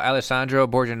year. Alessandro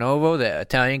Borginovo, the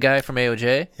Italian guy from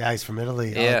AOJ. Yeah, he's from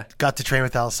Italy. Yeah, got to train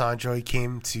with Alessandro. He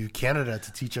came to Canada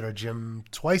to teach at our gym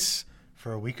twice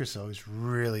for a week or so. He's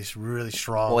really, really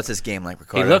strong. Well, what's his game like,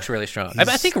 Ricardo? He looks really strong.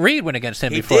 I think Reed went against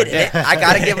him before. Did. I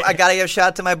gotta give a shout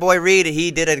out to my boy Reed.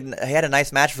 He had a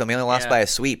nice match with him. He only lost by a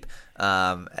sweep.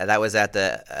 That was at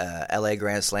the LA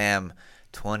Grand Slam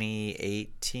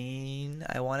 2018,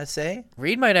 I want to say.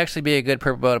 Reed might actually be a good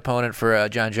purple belt opponent for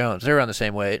John Jones. They're on the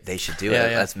same weight. They should do it.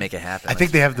 Yeah. Let's make it happen. I think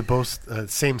they have the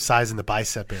both same size in the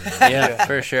bicep area. Yeah,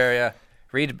 for sure. Yeah.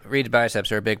 Reed's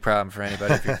biceps are a big problem for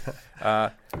anybody.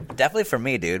 Definitely for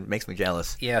me, dude. Makes me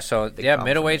jealous. Yeah,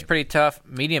 middleweight's pretty tough.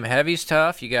 Medium heavy's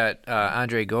tough. You got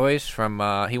Andre Goyce from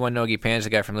he won Nogi Pans, the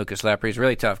guy from Lucas Lepre. He's a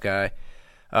really tough guy.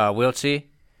 Wiltsey,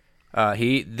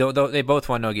 they both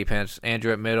won Nogi Pans.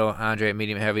 Andrew at middle, Andre at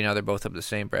medium heavy. Now they're both up the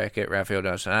same bracket. Rafael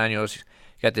Dos Anjos. You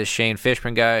got this Shane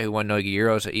Fishman guy who won Nogi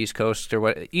Euros at East Coast or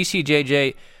what?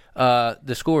 ECJJ.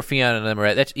 The school where Fionn and them are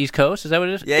at. That's East Coast? Is that what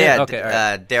it is? Yeah. Okay,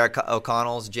 right. Derek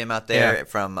O'Connell's gym out there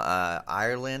from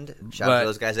Ireland. Shout out to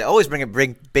those guys. They always bring a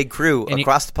big crew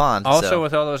across the pond. Also,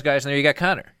 with all those guys in there, you got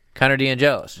Connor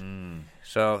D'Angelis.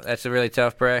 So that's a really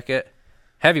tough bracket.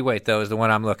 Heavyweight, though, is the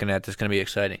one I'm looking at that's going to be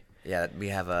exciting. Yeah, we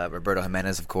have Roberto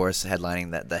Jimenez, of course,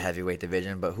 headlining the heavyweight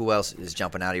diviation. But who else is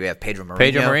jumping out? We have Pedro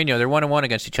Marinho. They're 1-1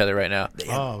 against each other right now.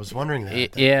 Oh, I was wondering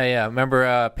that. Yeah.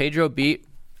 Remember, Pedro beat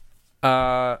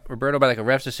Roberto by like a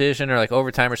ref's decision or like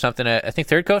overtime or something at, I think,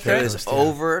 Third Coast, right? It was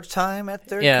overtime at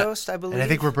Third Coast, I believe. And I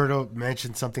think Roberto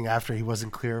mentioned something after he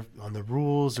wasn't clear on the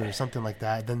rules or something like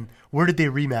that. Then where did they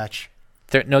rematch?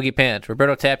 Nogi Pans.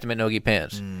 Roberto tapped him at Nogi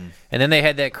Pans. And then they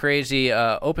had that crazy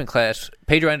open class.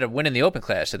 Pedro ended up winning the open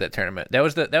class at that tournament. That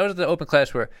was the open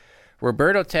class where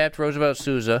Roberto tapped Roosevelt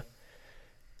Souza.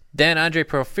 Then Andre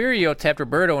Porfirio tapped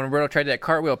Roberto, and Roberto tried that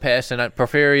cartwheel pass, and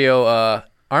Porfirio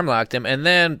arm locked him, and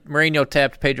then Mourinho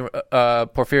tapped Pedro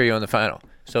Porfirio in the final.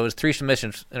 So it was 3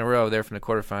 submissions in a row there from the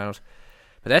quarterfinals.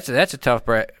 But that's a tough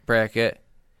bracket.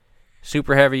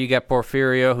 Super heavy, you got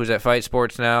Porfirio, who's at Fight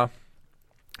Sports now.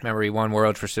 Remember, he won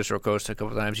Worlds for Cicero Costa a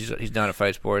couple times. He's done at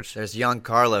Fight Sports. There's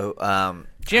Giancarlo.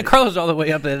 Giancarlo's all the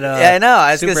way up at yeah, I know.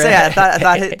 I was going to say, I thought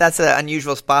heavy. that's an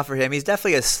unusual spot for him. He's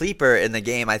definitely a sleeper in the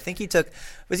game. I think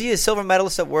was he a silver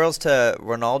medalist at Worlds to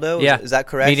Ronaldo? Yeah. Is that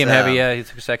correct? Medium heavy, yeah. He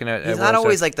took a second at He's not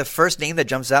always like the first name that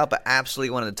jumps out, but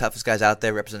absolutely one of the toughest guys out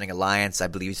there representing Alliance. I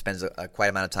believe he spends a quite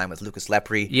amount of time with Lucas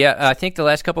Lepre. Yeah, I think the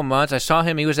last couple months, I saw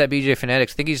him. He was at BJ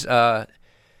Fanatics. I think he's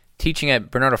teaching at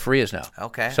Bernardo Farias now.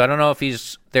 Okay. So I don't know if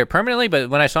he's there permanently,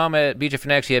 but when I saw him at BJ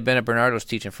Fanatics, he had been at Bernardo's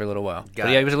teaching for a little while. But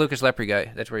yeah, he was a Lucas Lepre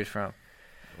guy. That's where he's from.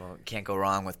 Well, can't go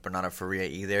wrong with Bernardo Faria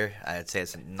either. I'd say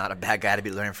it's not a bad guy to be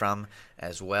learning from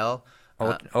as well.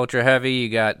 Ultra heavy, you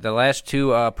got the last 2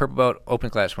 Purple Belt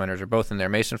Open Class winners are both in there.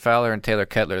 Mason Fowler and Taylor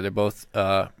Kettler. They're both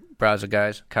Braza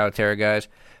guys, Kyle guys.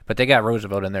 But they got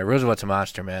Roosevelt in there. Roosevelt's a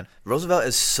monster, man. Roosevelt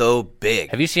is so big.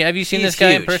 Have you seen He's this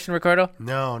guy in huge. person, Ricardo?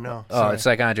 No. Oh, it's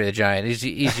like Andre the Giant. He's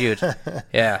huge.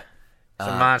 Yeah. It's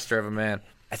a monster of a man.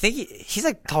 I think he's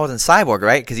like taller than Cyborg,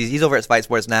 right? Because he's over at Fight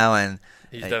Sports now, and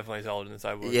He's definitely taller than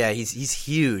Cyborg. yeah, he's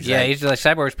huge. Yeah, right? he's like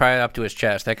Cyborg's probably up to his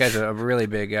chest. That guy's a really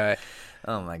big guy.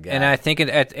 Oh my god. And I think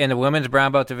in the women's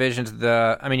brown belt divisions, you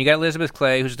got Elizabeth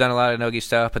Clay, who's done a lot of Nogi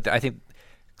stuff, but I think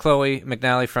Chloe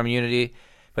McNally from Unity.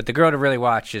 But the girl to really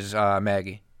watch is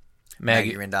Maggie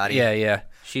Rindotti. Yeah.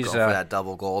 She's going for that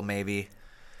double gold, maybe.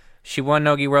 She won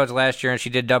Nogi Worlds last year, and she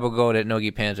did double gold at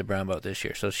Nogi Pans at brown belt this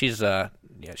year. So she's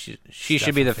she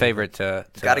should be the favorite.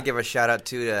 Got to give a shout out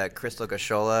to Crystal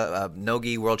Gashola,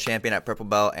 Nogi world champion at purple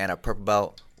belt and a purple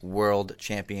belt world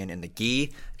champion in the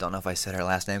gi. Don't know if I said her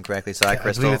last name correctly. Sorry,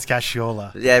 Crystal. I believe it's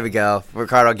Casciola. There we go.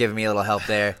 Ricardo giving me a little help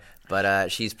there.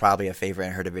 But she's probably a favorite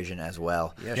in her division as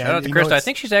well. Yeah, shout out to Crystal. I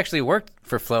think she's actually worked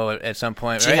for Flo at some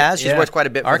point, right? She has. She's worked quite a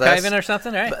bit with us. Archiving or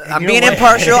something, right? I'm being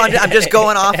impartial. I'm just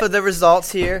going off of the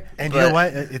results here. And you know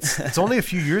what? It's only a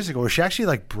few years ago where she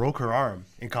actually broke her arm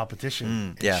in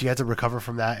competition. Yeah. She had to recover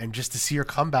from that, and just to see her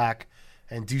come back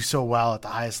and do so well at the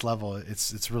highest level,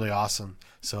 it's really awesome.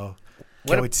 So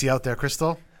can't wait to see you out there,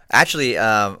 Crystal. Actually,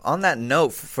 on that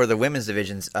note, for the women's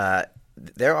divisions,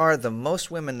 there are the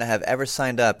most women that have ever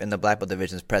signed up in the black belt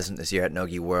divisions present this year at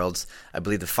Nogi Worlds. I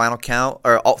believe the final count,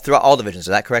 throughout all divisions. Is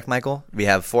that correct, Michael? We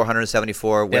have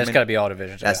 474 women. Yeah, it's got to be all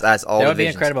divisions. That's all that would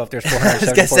divisions. be incredible if there's I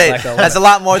was 474 gonna say, black belt that's a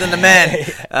women. lot more than the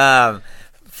men.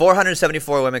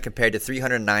 474 women compared to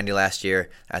 390 last year.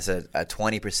 That's a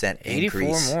 20%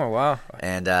 increase. 84 more, wow.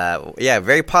 And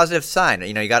very positive sign.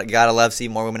 You gotta love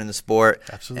seeing more women in the sport.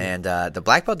 Absolutely. And the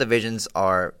black belt divisions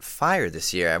are fire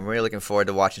this year. I'm really looking forward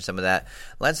to watching some of that.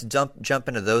 Let's jump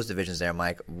into those divisions there,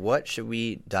 Mike. What should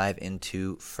we dive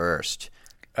into first?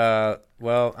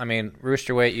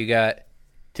 Roosterweight, you got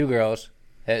 2 girls.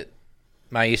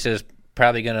 Maisa's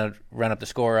probably gonna run up the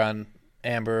score on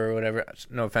Amber or whatever.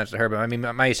 No offense to her, but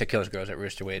Maisa kills girls at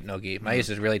Roosterweight Nogi.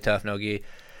 Maisa's really tough Nogi.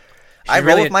 I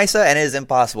roll with Maisa, and it is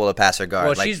impossible to pass her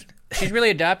guard. Well, she's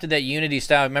really adopted that Unity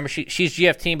style. Remember, she's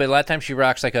GFT, but a lot of times she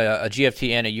rocks like a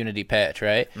GFT and a Unity patch,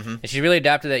 right? Mm-hmm. And she's really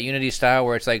adopted that Unity style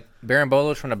where it's like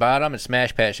barambolos from the bottom and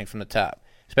smash patching from the top.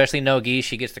 Especially Nogi,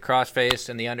 she gets the crossface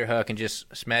and the underhook and just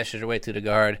smashes her way through the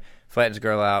guard, flattens the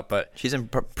girl out. But she's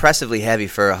impressively heavy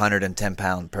for a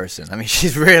 110-pound person. I mean,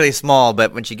 she's really small,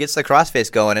 but when she gets the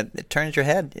crossface going, it turns your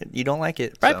head. You don't like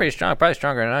it. Probably pretty strong. Probably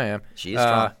stronger than I am. She is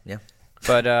strong, yeah.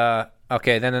 But,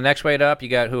 okay, then the next weight up, you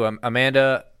got who?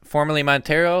 Amanda, formerly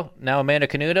Montero, now Amanda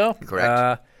Canuto.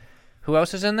 Correct. Who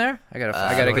else is in there? I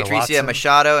gotta get Patricia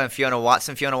Machado and Fiona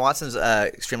Watson. Fiona Watson's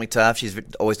extremely tough. She's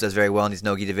always does very well in these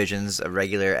Nogi divisions. A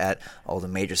regular at all the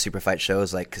major super fight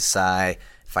shows like Kasai,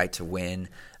 Fight to Win.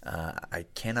 I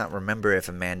cannot remember if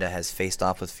Amanda has faced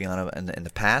off with Fiona in the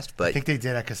past, but I think they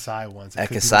did at Kasai once. At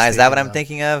Kasai, is that what I'm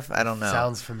thinking of? I don't know.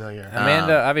 Sounds familiar.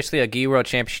 Amanda, obviously a gi world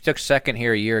champion. She took second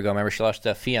here a year ago. Remember, she lost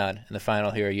to Fionn in the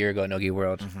final here a year ago at Nogi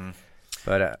Worlds. Mm-hmm.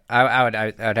 But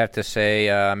I'd have to say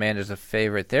Amanda's a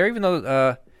favorite there, even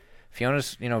though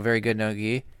Fiona's very good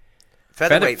Nogi.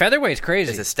 Featherweight's crazy.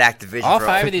 It's a stacked division. All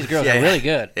 5 of these girls are really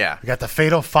good. Yeah, we got the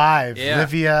Fatal 5: Yeah.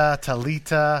 Livia,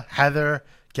 Talita, Heather,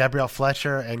 Gabrielle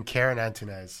Fletcher, and Karen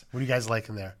Antunez. What do you guys like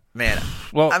in there? Man,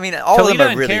 well, I mean, all Talita of them are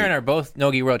and really... Karen are both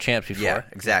Nogi World champs before. Yeah,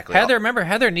 exactly. Heather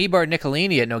Niebard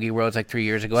Nicolini at Nogi Worlds like 3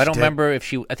 years ago. I don't remember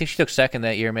if I think she took second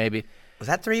that year, maybe. Was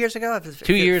that 3 years ago?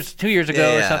 2 years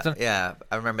ago or something. Yeah,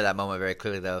 I remember that moment very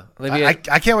clearly, though. I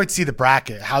can't wait to see the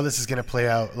bracket, how this is going to play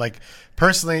out. Like,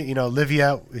 personally,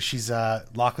 Livia, she's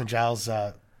Lachlan Giles'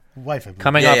 wife, I believe.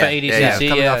 Coming off of ADCC.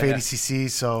 Coming off ADCC,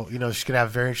 so, she's going to have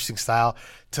a very interesting style.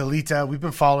 Talita, we've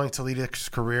been following Talita's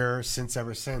career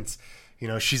ever since.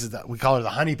 we call her the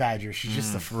honey badger. She's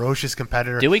just a ferocious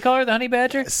competitor. Do we call her the honey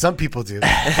badger? Some people do.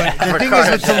 But the thing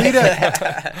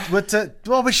is with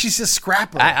Toledo, but she's a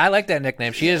scrapper. I like that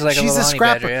nickname. She is like She's a little a honey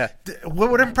scrapper. badger. Yeah.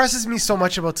 What impresses me so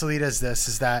much about Toledo is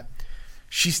that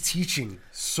she's teaching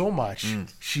so much.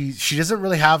 She doesn't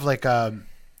really have like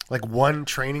one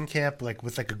training camp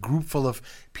with like a group full of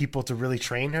people to really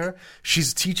train her.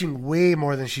 She's teaching way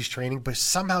more than she's training, but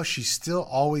somehow she still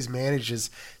always manages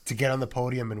to get on the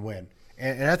podium and win.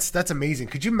 And that's amazing.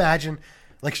 Could you imagine?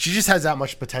 Like, she just has that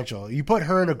much potential. You put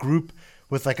her in a group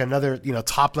with like another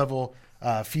top level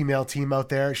female team out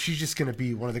there, she's just going to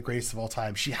be one of the greatest of all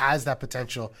time. She has that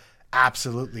potential.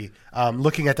 Absolutely.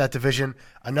 Looking at that division,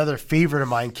 another favorite of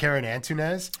mine, Karen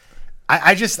Antunes.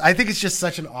 I think it's just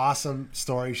such an awesome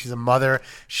story. She's a mother.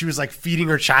 She was like feeding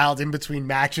her child in between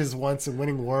matches once and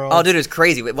winning worlds. Oh, dude, it was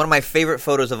crazy. One of my favorite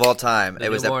photos of all time. It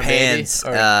was at newborn Pans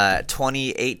baby?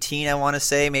 2018, I want to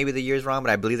say. Maybe the year's wrong,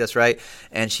 but I believe that's right.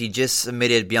 And she just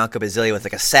submitted Bianca Basilea with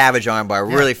like a savage armbar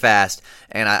really fast.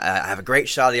 And I have a great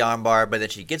shot of the armbar, but then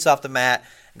she gets off the mat,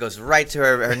 goes right to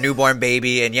her newborn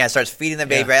baby, and starts feeding the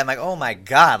baby. Right? I'm like, oh my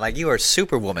god, like you are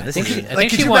Superwoman. This is I think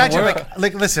could she you won imagine?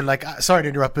 world. Listen, sorry to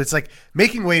interrupt, but it's like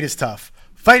making weight is tough.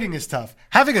 Fighting is tough.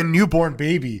 Having a newborn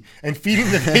baby and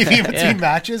feeding the baby in between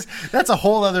matches, that's a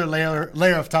whole other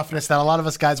layer of toughness that a lot of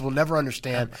us guys will never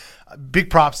understand. Big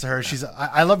props to her.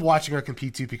 I love watching her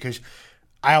compete too, because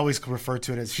I always refer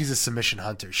to it as she's a submission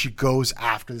hunter. She goes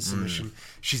after the submission.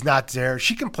 She's not there.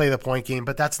 She can play the point game,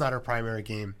 but that's not her primary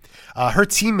game. Her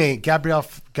teammate,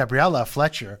 Gabriella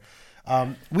Fletcher,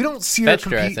 we don't see her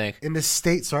compete I think. in this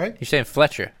state. Sorry? You're saying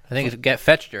Fletcher. I think it's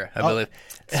Fetcher, I believe.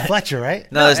 It's Fletcher,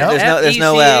 right? No, there's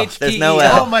no L. There's no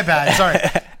L. Oh, my bad. Sorry.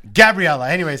 Gabriella.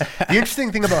 Anyways, the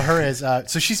interesting thing about her is,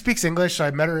 so she speaks English. So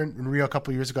I met her in Rio a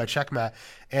couple of years ago at Checkmat,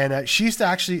 and she used to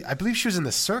actually, I believe she was in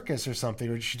the circus or something.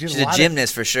 Or she's a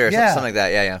gymnast for sure. Yeah. Something like that.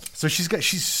 Yeah. So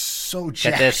she's so Got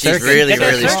jacked. that circus- really, got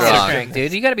that really circus strong. strength,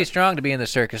 dude. You got to be strong to be in the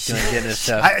circus doing gymnast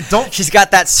stuff. She's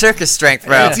got that circus strength,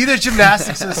 bro. It's either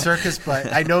gymnastics or the circus,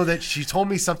 but I know that she told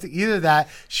me something. Either that,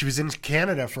 she was in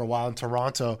Canada for a while in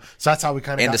Toronto, so that's how we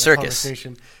kind of got the the circus.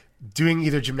 conversation. Doing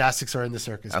either gymnastics or in the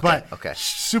circus. Okay, But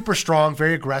super strong,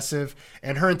 very aggressive.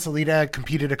 And her and Toledo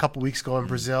competed a couple weeks ago in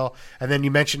Brazil. And then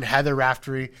you mentioned Heather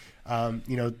Raftery,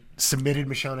 submitted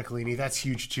Michelle Nicolini. That's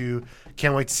huge too.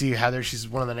 Can't wait to see Heather. She's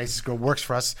one of the nicest girls. Works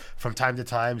for us from time to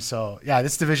time. So, yeah,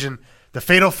 this division, the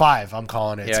Fatal Five, I'm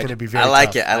calling it. It's going to be very I like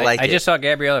tough. it. I like it. I just saw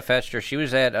Gabriella Fetcher. She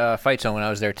was at Fight Zone when I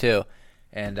was there too.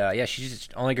 And, she's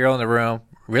the only girl in the room.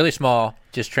 Really small.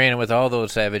 Just training with all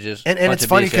those savages. And it's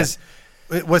funny because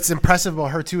what's impressive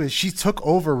about her too is she took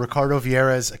over Ricardo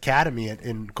Vieira's academy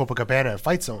in Copacabana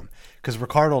Fight Zone because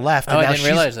Ricardo left. Oh, I didn't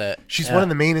realize that. She's one of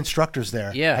the main instructors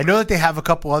there. Yeah, I know that they have a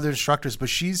couple other instructors, but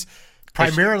she's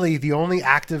primarily the only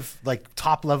active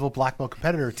top level black belt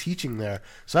competitor teaching there.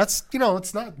 So that's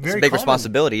it's not very It's a big common.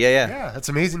 responsibility. Yeah. Yeah, that's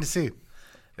amazing to see.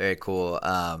 Very cool.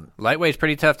 Lightweight's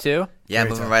pretty tough too. Yeah,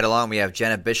 moving right along, we have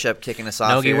Jenna Bishop kicking us off.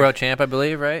 Nogi world champ, I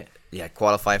believe, right? Yeah,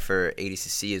 qualified for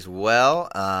ADCC as well.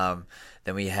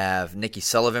 Then we have Nikki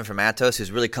Sullivan from Atos,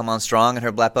 who's really come on strong in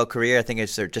her black belt career. I think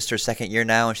it's just her second year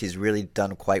now, and she's really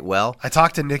done quite well. I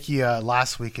talked to Nikki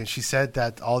last week, and she said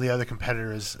that all the other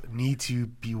competitors need to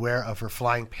beware of her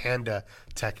flying panda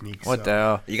technique. What the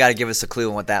hell? You got to give us a clue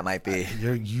on what that might be.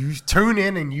 You tune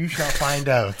in, and you shall find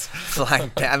out.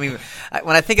 Flying panda. I mean,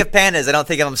 when I think of pandas, I don't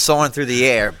think of them soaring through the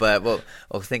air, but we'll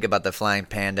think about the flying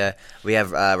panda. We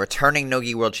have returning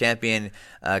Nogi world champion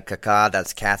Kaka.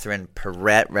 That's Catherine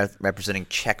Perret representing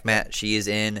Checkmat. She is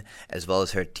in, as well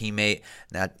as her teammate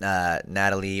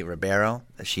Natalie Ribeiro.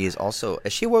 She is also –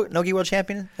 is she Nogi world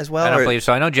champion as well? I don't believe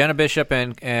so. I know Jenna Bishop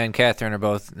and Catherine are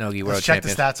both Nogi world Let's check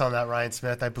champions. the stats on that, Ryan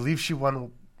Smith. I believe she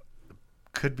won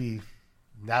 – could be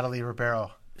Natalie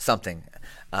Ribeiro. Something.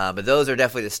 But those are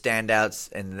definitely the standouts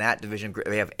in that division.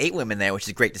 We have 8 women there, which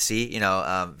is great to see.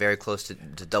 Very close to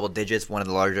double digits, one of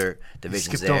the larger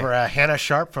divisions Skipped there. over Hannah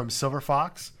Sharp from Silver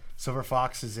Fox. Silver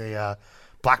Fox is a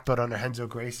black belt under Henzo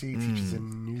Gracie. Teaches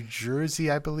in New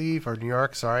Jersey, I believe, or New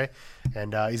York, sorry.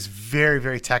 And he's very,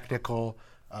 very technical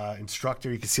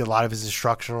instructor. You can see a lot of his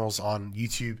instructionals on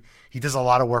YouTube. He does a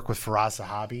lot of work with Faraz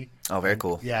Zahabi. Oh, very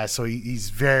cool. Yeah, so he's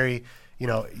very...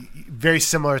 very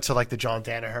similar to the John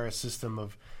Danaher system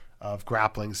of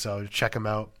grappling. So check him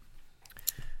out.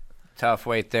 Tough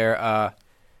weight there.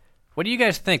 What do you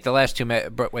guys think the last two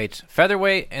weights,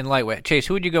 featherweight and lightweight? Chase,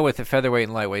 who would you go with at featherweight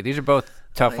and lightweight? These are both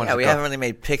tough ones. Yeah, we haven't really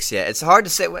made picks yet. It's hard to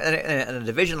say in a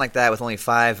division like that with only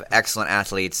 5 excellent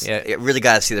athletes. Yeah. You really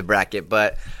got to see the bracket.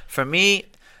 But for me,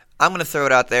 I'm going to throw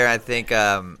it out there. I think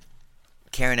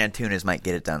Karen Antunes might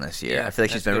get it done this year. Yeah, I feel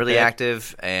like she's that's a been good really pick.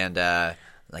 active, and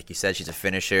like you said, she's a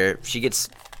finisher. If she gets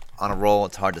on a roll,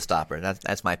 it's hard to stop her.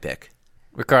 That's my pick.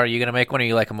 Ricardo, you gonna make one, or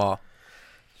you like them all?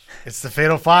 It's the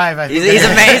Fatal Five. I think He's a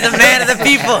man of the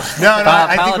people. No,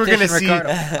 I think we're going to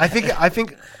Politician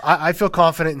see. I feel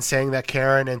confident in saying that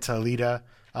Karen and Talita,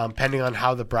 depending on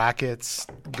how the brackets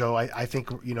go, I think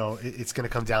it's going to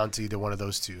come down to either one of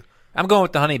those two. I'm going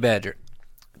with the Honey Badger.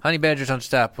 Honey Badger's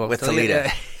unstoppable. With Talita.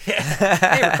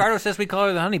 Hey, Ricardo says we call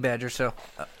her the Honey Badger. So,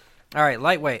 all right,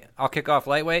 lightweight. I'll kick off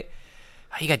lightweight.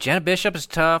 You got Jenna Bishop is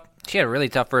tough. She had a really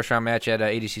tough first round match at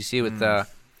ADCC with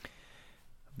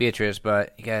Beatrice,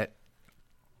 but you got.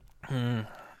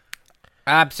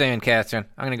 I'm saying Catherine.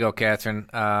 I'm gonna go Catherine.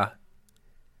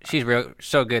 She's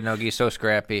so good, Nogi, so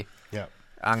scrappy. Yeah,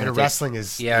 And her wrestling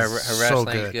is her so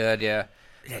wrestling's good. Yeah.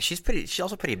 Yeah, she's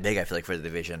also pretty big, I feel like, for the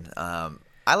division.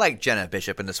 I like Jenna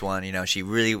Bishop in this one. She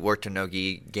really worked her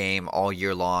Nogi game all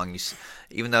year long.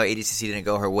 Even though ADCC didn't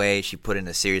go her way, she put in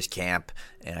a serious camp,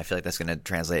 and I feel like that's going to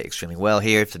translate extremely well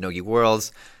here to Nogi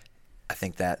Worlds. I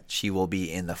think that she will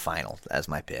be in the final as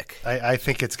my pick. I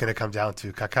think it's going to come down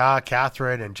to Kaka,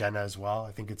 Catherine, and Jenna as well.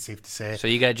 I think it's safe to say. So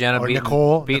you got Jenna or beating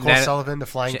Nicole that. Sullivan, the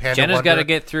Flying Panda. Jenna's got to wonder.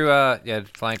 get through.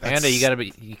 Flying Panda.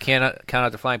 You cannot count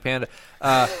out the Flying Panda.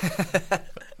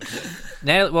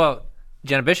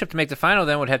 Jenna Bishop to make the final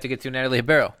then would have to get through Natalie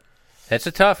Hibero. That's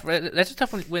a tough one.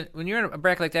 When you're in a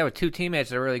bracket like that with two teammates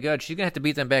that are really good, she's gonna have to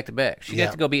beat them back to back. She's gonna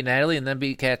have to go beat Natalie and then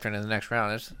beat Catherine in the next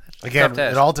round. That's Again,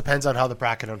 it all depends on how the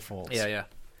bracket unfolds. Yeah.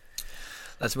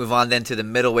 Let's move on then to the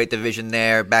middleweight division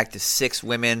there. Back to 6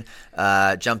 women.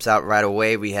 Jumps out right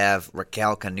away. We have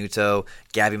Raquel Canuto,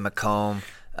 Gabby McComb.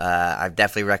 I've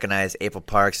definitely recognized April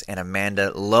Parks and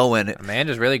Amanda Lowen.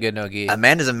 Amanda's really good, Nogi.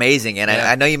 Amanda's amazing, and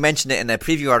I know you mentioned it in the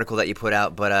preview article that you put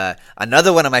out, but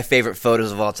another one of my favorite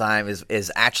photos of all time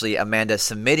is actually Amanda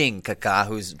submitting Kaka,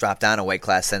 who's dropped down a weight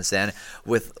class since then,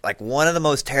 with like one of the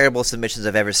most terrible submissions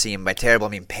I've ever seen. By terrible, I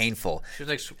mean painful. She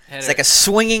was It's like a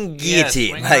swinging guillotine.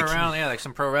 swinging her around, like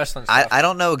some pro wrestling stuff. I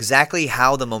don't know exactly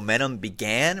how the momentum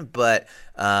began, but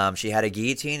she had a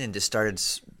guillotine and just started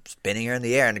spinning her in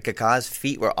the air, and Kaka's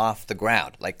feet were off the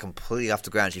ground, like completely off the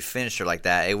ground. She finished her like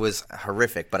that. It was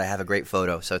horrific, but I have a great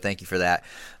photo, so thank you for that.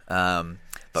 But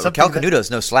Raquel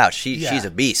Canuto's no slouch. She's a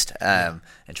beast. And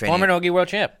training, Former Nogi world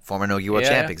champ. Former Nogi world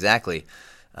champ, exactly.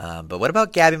 But what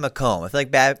about Gabby McComb? I feel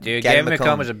like Gabby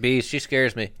McComb is a beast. She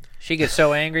scares me. She gets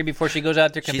so angry before she goes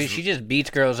out there compete. She just beats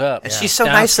girls up. And she's so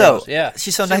nice, though. Yeah,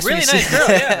 she's so nice. Really nice girl.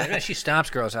 Yeah, she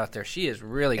stomps girls out there. She is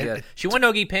really good. She won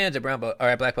Nogi Pans at brown belt or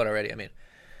at black belt already. I mean.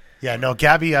 Yeah, no,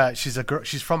 Gabby, she's a girl.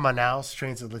 She's from Manaus,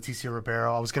 trains with Leticia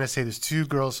Ribeiro. I was going to say there's 2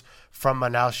 girls from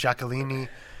Manaus, Jacqueline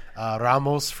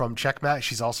Ramos from Checkmat.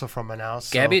 She's also from Manaus.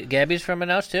 So. Gabby's from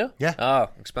Manaus too? Yeah. Oh,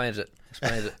 explains it.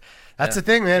 That's the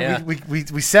thing, man. Yeah.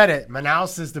 We said it.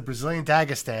 Manaus is the Brazilian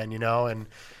Dagestan, and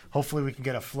hopefully we can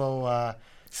get a Flow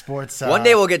Sports. One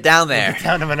day we'll get down there. We'll get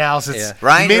down to Manaus.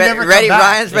 Ryan, ready?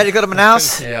 Ryan's ready to go to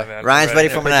Manaus? Yeah, man. Ryan's ready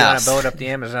for Manaus. On a boat up the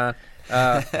Amazon.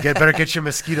 Better get your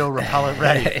mosquito repellent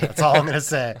ready. That's all I'm going to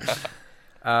say.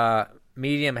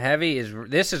 Medium heavy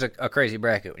this is a crazy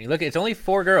bracket. When you look at it's only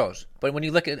 4 girls, but when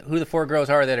you look at who the 4 girls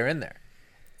are that are in there,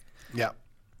 yeah,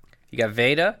 you got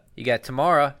Veda, you got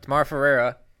Tamara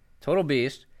Ferreira, total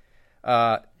beast,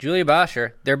 Julia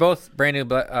Boscher. They're both brand new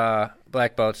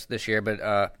black belts this year,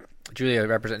 but Julia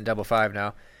representing double 5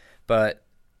 now, but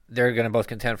they're going to both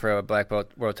contend for a black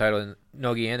belt world title in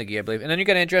Nogi and the Gi, I believe. And then you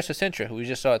got Andressa Sintra, who we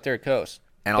just saw at Third Coast.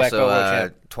 And black also belt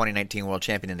world 2019 world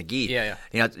champion in the Gi. Yeah.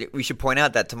 We should point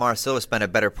out that Tamara Silva spent a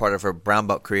better part of her brown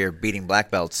belt career beating black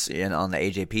belts on the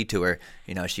AJP tour.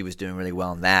 She was doing really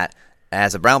well in that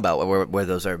as a brown belt, where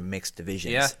those are mixed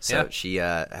divisions. Yeah, so she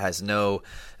has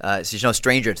she's no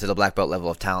stranger to the black belt level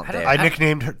of talent there. I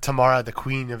nicknamed her Tamara the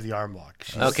Queen of the Arm Lock.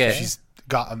 She's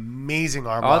got amazing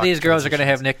arm lock. All these girls are going to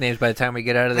have nicknames by the time we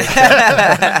get out of this show.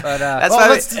 But, That's why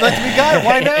we got it.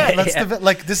 Why not?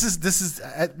 Let's this is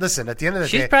listen, at the end of the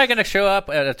day. She's probably going to show up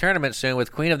at a tournament soon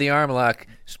with Queen of the Arm Lock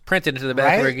printed into the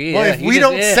back of her gi. Well, if we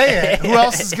don't say it, who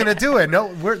else is going to do it?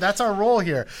 No, that's our role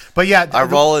here. But yeah, our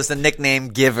role is the nickname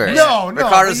giver. No,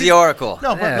 Ricardo's the Oracle.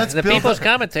 No, but let's the build people's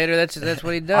commentator. That's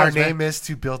what he does. Our name is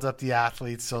to build up the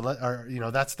athletes. So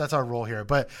that's our role here.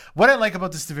 But what I like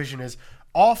about this division is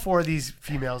all 4 of these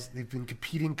females, they've been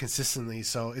competing consistently.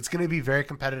 So it's going to be very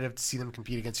competitive to see them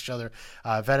compete against each other.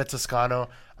 Veta Toscano,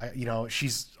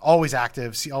 she's always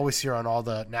active. Always see her on all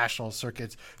the national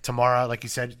circuits. Tamara, like you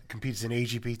said, competes in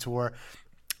AGP Tour.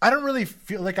 I don't really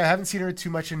feel like I haven't seen her too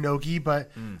much in Nogi, but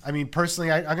I mean,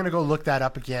 personally, I'm going to go look that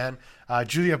up again.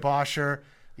 Julia Boscher,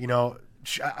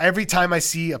 every time I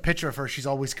see a picture of her, she's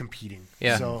always competing.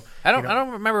 Yeah. So I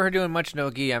don't remember her doing much no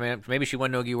gi. I mean, maybe she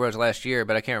won no gi worlds last year,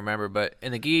 but I can't remember. But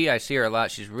in the gi, I see her a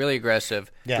lot. She's really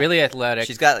aggressive, really athletic.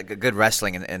 She's got like a good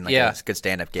wrestling and like a good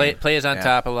stand-up game. Plays on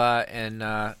top a lot, and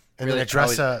really then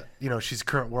Adressa, she's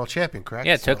current world champion, correct?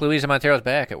 Yeah, took Luisa Montero's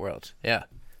back at Worlds. Yeah,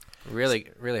 really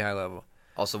high level.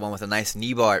 Also won with a nice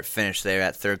knee bar finish there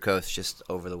at Third Coast just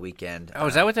over the weekend. Oh,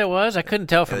 is that what that was? I couldn't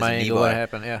tell from my angle what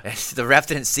happened. Yeah, the ref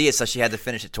didn't see it, so she had to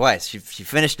finish it twice. She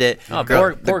finished it. Oh,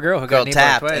 poor girl who got knee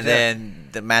tapped, twice, and then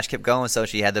the match kept going, so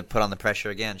she had to put on the pressure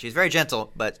again. She's very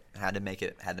gentle, but had to make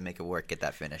it work, get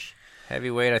that finish.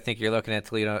 Heavyweight, I think you're looking at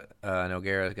Toledo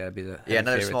Nogueira's got to be the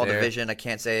another small there. division. I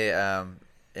can't say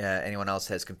anyone else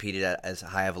has competed at as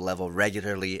high of a level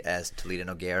regularly as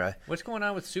Toledo Nogueira. What's going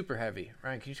on with super heavy?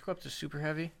 Ryan, can you just go up to super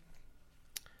heavy?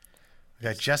 We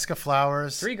got Jessica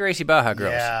Flowers. 3 Gracie Baja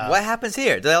girls. Yeah. What happens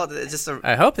here?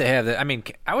 I hope they have that. I mean,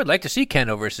 I would like to see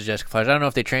Kendall versus Jessica Flowers. I don't know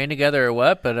if they train together or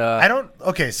what, but I don't.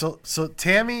 Okay, so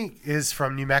Tammy is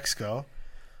from New Mexico.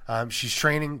 She's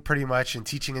training pretty much and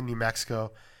teaching in New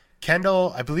Mexico.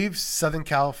 Kendall, I believe, Southern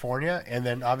California, and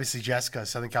then obviously Jessica,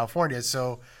 Southern California.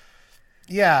 So,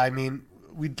 yeah, I mean,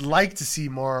 we'd like to see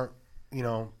more,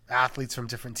 athletes from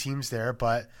different teams there,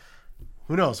 but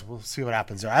who knows? We'll see what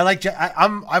happens there.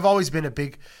 I've always been a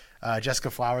big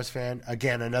Jessica Flowers fan.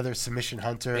 Again, another submission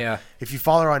hunter. Yeah. If you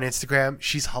follow her on Instagram,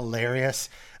 she's hilarious.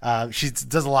 She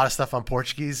does a lot of stuff on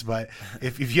Portuguese, but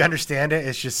if you understand it,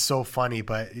 it's just so funny.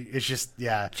 But it's just,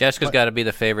 yeah. Jessica's got to be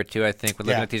the favorite too, I think. We're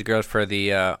looking at these girls for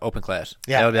the open class.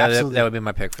 Yeah, absolutely. That would be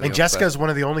my pick for the And Jessica is one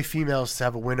of the only females to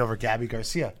have a win over Gabby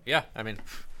Garcia. Yeah, I mean,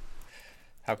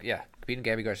 beating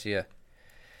Gabby Garcia.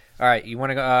 All right, you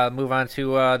want to move on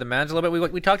to the men's a little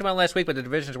bit? We talked about it last week, but the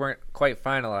divisions weren't quite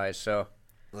finalized, so.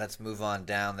 Let's move on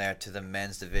down there to the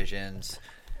men's divisions.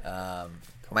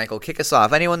 Michael, kick us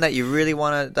off. Anyone that you really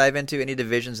want to dive into? Any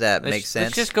divisions that make sense?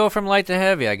 Let's just go from light to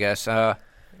heavy, I guess. Got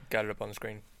it up on the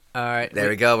screen. All right. There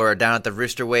we go. We're down at the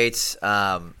rooster weights.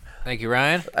 Thank you,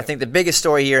 Ryan. I think the biggest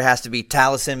story here has to be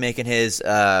Taliesin making his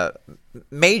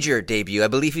major debut. I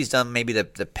believe he's done maybe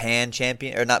the Pan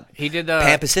Champion or not. He did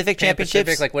Pan Pacific Championships,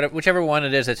 Pacific, like whichever one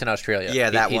it is that's in Australia.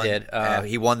 Yeah, that he one. He did.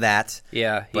 He won that.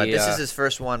 Yeah, but this is his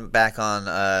first one back on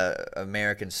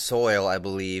American soil, I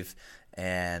believe.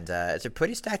 And it's a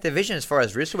pretty stacked division as far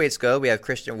as roosterweights go. We have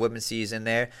Christian Woodmansey's in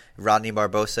there, Rodney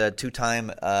Barbosa,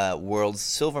 2-time world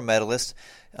silver medalist,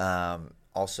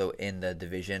 also in the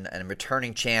division, and a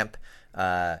returning champ.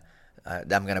 I'm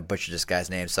going to butcher this guy's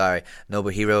name. Sorry.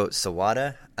 Nobuhiro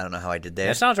Sawada. I don't know how I did there.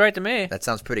 That sounds right to me. That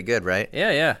sounds pretty good, right?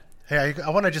 Yeah. Hey, I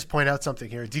want to just point out something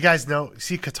here. Do you guys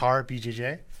see Qatar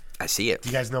BJJ? I see it. Do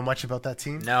you guys know much about that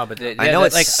team? No, but I know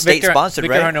it's like state-sponsored,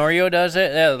 right? Victor Honorio does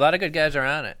it. Yeah, a lot of good guys are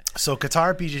on it. So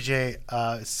Qatar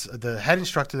BJJ, the head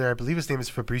instructor there, I believe his name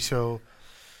is Fabricio.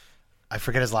 I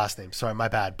forget his last name. Sorry, my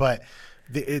bad. But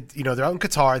they're out in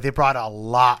Qatar. They brought a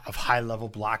lot of high-level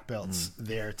black belts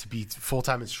there to be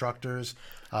full-time instructors.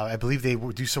 I believe they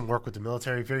do some work with the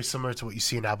military, very similar to what you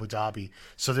see in Abu Dhabi.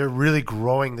 So they're really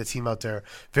growing the team out there.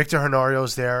 Victor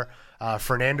Honorio's there.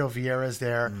 Fernando Vieira's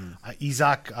there.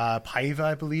 Isaac Paiva,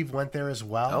 I believe, went there as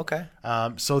well. Okay.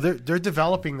 So they're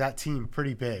developing that team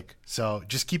pretty big. So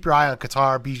just keep your eye on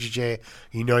Qatar BJJ.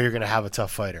 You know you're going to have a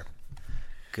tough fighter.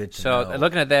 Good to know.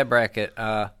 Looking at that bracket,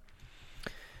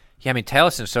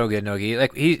 Talison's so good, Nogi.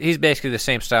 Like he's basically the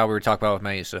same style we were talking about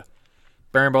with Maisa.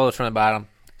 Burn bullets from the bottom,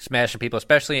 smashing people,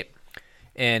 especially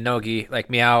in Nogi, like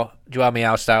Joao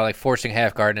Meow style, like forcing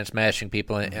half guard and smashing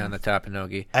people on the top of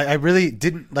Nogi. I really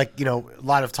didn't a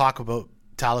lot of talk about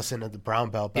Taliesin at the brown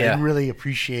belt, but I didn't really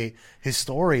appreciate his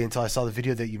story until I saw the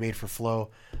video that you made for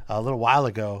Flow a little while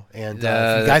ago. And if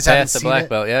you guys haven't seen black it,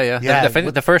 belt,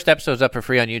 the first episode's up for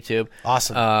free on YouTube.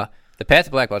 Awesome. The Path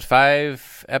to Black Belt,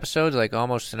 5 episodes, like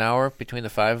almost an hour between the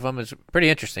 5 of them. It's pretty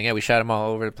interesting. Yeah, we shot them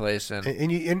all over the place, and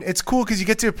it's cool because you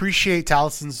get to appreciate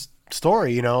Talison's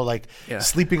story,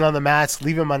 sleeping on the mats,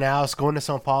 leaving Manaus, going to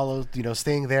Sao Paulo,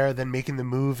 staying there, then making the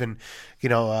move, and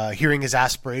hearing his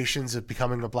aspirations of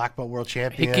becoming a black belt world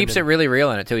champion. He keeps it really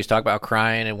real in it too. He's talking about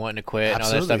crying and wanting to quit and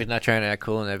all that stuff. He's not trying to act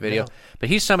cool in that video, but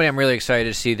he's somebody I'm really excited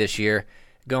to see this year,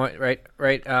 going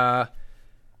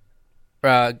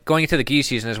into the gi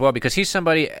season as well, because he's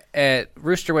somebody at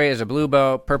Roosterweight as a blue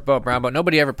belt, purple belt, brown belt.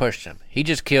 Nobody ever pushed him. He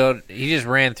just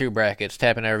ran through brackets,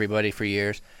 tapping everybody for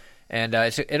years. And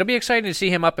it'll be exciting to see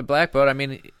him up at black belt. I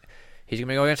mean, he's going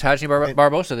to go against Haji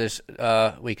Barbosa this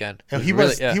weekend. He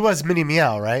was Mini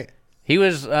Meow, right? He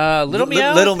was Little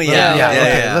Meow? Little Meow.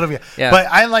 Yeah. Little Meow. Yeah. But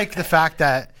I like the fact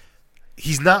that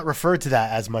he's not referred to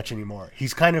that as much anymore.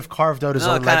 He's kind of carved out his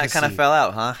own legacy. Kind of fell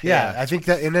out, huh? Yeah, I think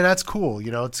that, and then that's cool.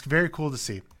 It's very cool to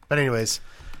see. But anyways,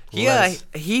 he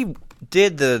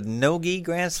did the no-gi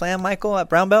Grand Slam, Michael, at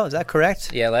Brown Belt. Is that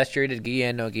correct? Yeah, last year he did gi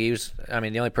and no gi. He was, the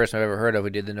only person I've ever heard of who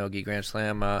did the no gi Grand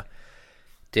Slam.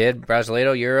 Did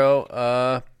Brasileiro,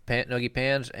 Euro, no-gi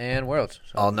pans, and Worlds.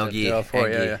 So all no-gi. all four,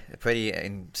 yeah. Pretty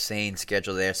insane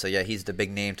schedule there. So, yeah, he's the big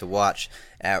name to watch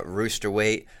at rooster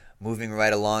weight. Moving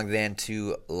right along then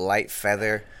to light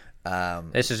feather.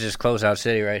 This is just closeout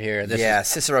city right here.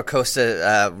 Cicero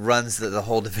Costa runs the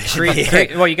whole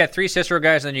division. Well, you got 3 Cicero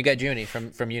guys, and then you got Juni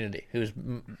from Unity, who's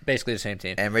basically the same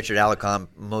team. And Richard Alarcon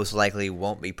most likely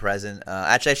won't be present.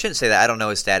 Actually, I shouldn't say that. I don't know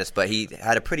his status, but he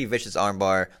had a pretty vicious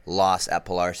armbar loss at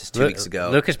Polaris just 2 weeks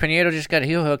ago. Lucas Pinedo just got a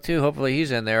heel hook, too. Hopefully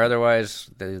he's in there. Otherwise,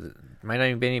 there might not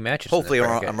even be any matches. Hopefully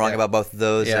I'm wrong about both of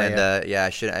those. I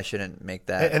shouldn't make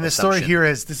that And the assumption. story here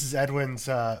is this is Edwin's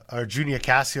or Junior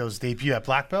Cassio's debut at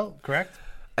Black Belt, correct?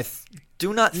 I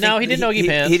do not think... No, he did no-gi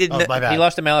pans. He did. My bad. He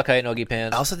lost to Malachite at no-gi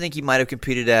pans. I also think he might have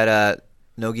competed at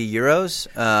no-gi Euros,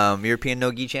 European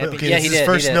no-gi champion. Okay, Yeah, this he is his did,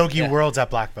 first he did. no-gi Yeah. Worlds at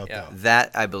Black Belt, Yeah. though.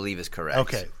 That, I believe, is correct.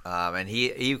 Okay. And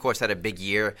he, of course, had a big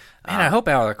year. Man, I hope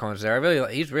Alarcon's there.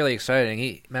 He's really exciting.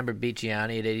 He beat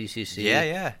Gianni at ADCC.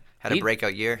 Yeah. Had a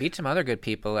breakout year. Beat some other good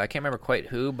people. I can't remember quite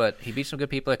who, but he beat some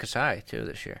good people at Kasai, too,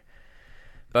 this year.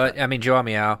 But, Joao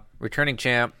Miao, returning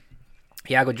champ.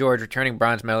 Iago George, returning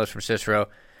bronze medalist from Cicero.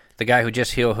 The guy who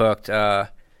just heel hooked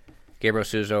Gabriel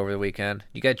Souza over the weekend.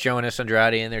 You got Jonas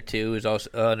Andrade in there, too, who's also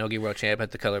a no-gi world champ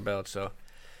at the color belt. So,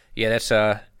 yeah, that's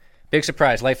a big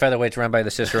surprise. Light featherweight's run by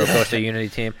the Cicero Costa Unity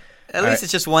team. At least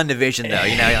it's just one division, though.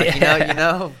 You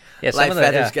know, Yeah, light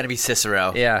feather's going to be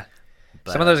Cicero. Yeah.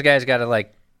 But, some of those guys got to,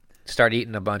 start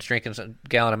eating a bunch, drinking a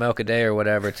gallon of milk a day or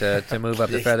whatever to move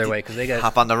up the featherweight. Because they got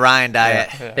hop on the Ryan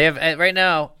diet. They have, right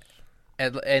now,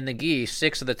 in the gi,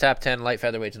 6 of the top 10 light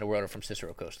featherweights in the world are from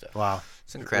Cicero Costa. Wow.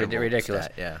 It's incredible. Ridiculous.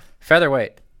 Stat, yeah.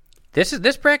 Featherweight.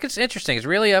 This bracket's interesting. It's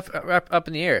really up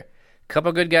in the air. A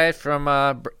couple good guys from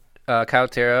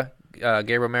Calterra,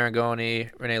 Gabriel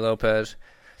Marangoni, Rene Lopez.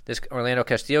 This Orlando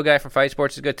Castillo guy from Fight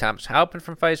Sports is good. Thomas Halpin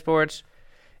from Fight Sports.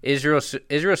 Israel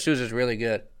Souza is really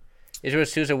good. Israel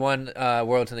Souza won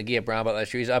Worlds in the gi at Brown Belt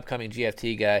last year. He's an upcoming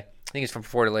GFT guy. I think he's from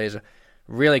Fortaleza.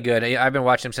 Really good. I've been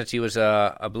watching him since he was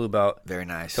a blue belt. Very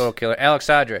nice. Total killer. Alex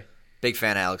Sadre. Big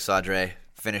fan of Alex Sadre.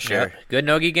 Finisher. Yep. Good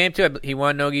no-gi game, too. He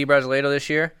won no-gi Brasileiro this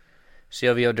year.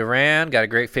 Silvio Duran got a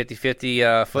great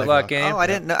 50-50 footlock game. Oh, I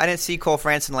didn't see Cole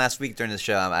Franson last week during the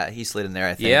show. He slid in there,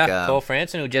 I think. Yeah, Cole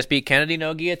Franson, who just beat Kennedy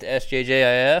no-gi at the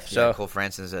SJJIF. So Cole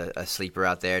Franson's a sleeper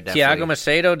out there, definitely. Tiago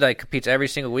Macedo competes every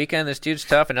single weekend. This dude's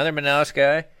tough. Another Manaus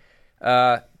guy.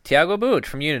 Tiago Buj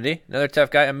from Unity, another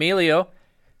tough guy. Emilio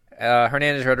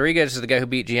Hernandez Rodriguez is the guy who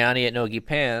beat Gianni at no-gi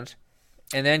pans.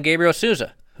 And then Gabriel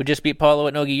Souza, who just beat Paulo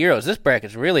at no-gi Euros. This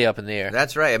bracket's really up in the air.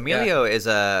 That's right. Emilio is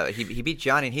he beat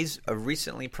Johnny, and he's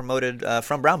recently promoted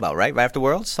from brown belt, right after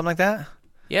Worlds, something like that.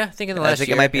 Yeah, I think in the last year. I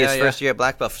think it might be his first year at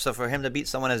black belt. So for him to beat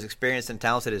someone as experienced and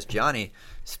talented as Johnny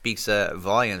speaks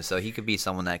volumes. So he could be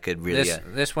someone that could really.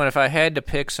 This one, if I had to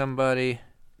pick somebody,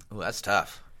 that's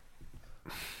tough.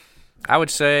 I would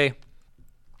say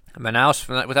Manaus.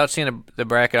 Without seeing the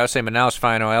bracket, I would say Manaus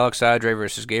final. Alex Sadre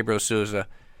versus Gabriel Souza.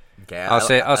 Okay, I'll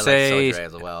say Sodre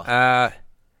as well. I'll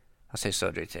say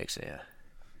Sodre takes it. Yeah,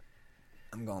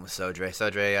 I'm going with Sodre.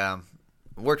 Sodre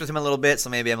worked with him a little bit, so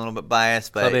maybe I'm a little bit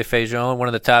biased. But Club Feijão, one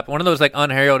of those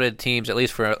unheralded teams, at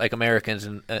least for Americans,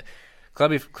 and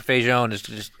Club Feijão is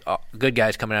just good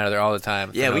guys coming out of there all the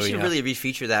time. Yeah, we should really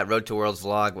refeature that Road to Worlds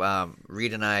vlog.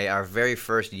 Reed and I, our very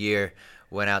first year,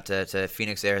 went out to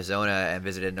Phoenix, Arizona, and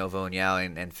visited Novo União,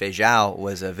 and Feijão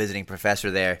was a visiting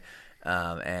professor there.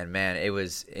 And man, it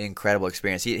was an incredible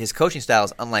experience. His coaching style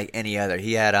is unlike any other.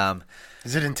 He had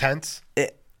Is it intense?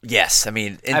 Yes, I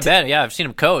mean, I bet. Yeah, I've seen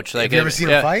him coach. Have you ever seen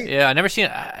him fight? Yeah, I've never seen.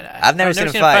 I've never seen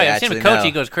him fight. I've seen him coach. He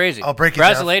goes crazy. I'll break it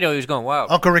down. Brasileiro, he was going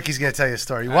wild. Uncle Ricky's gonna tell you a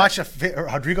story. You watch a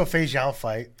Rodrigo Feijão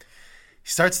fight. He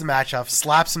starts the match off,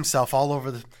 slaps himself all over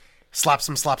the, slaps,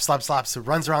 so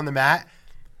runs around the mat,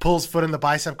 pulls foot in the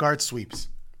bicep guard, sweeps.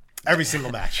 Every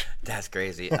single match. That's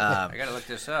crazy. I gotta look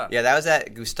this up. Yeah, that was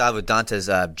at Gustavo Danta's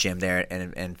gym there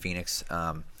in Phoenix,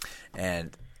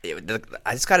 and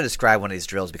I just got to describe one of these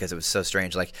drills because it was so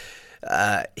strange. Like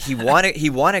he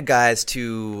wanted guys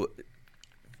to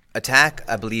attack,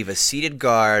 I believe, a seated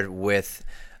guard with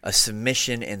a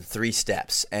submission in 3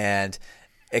 steps, and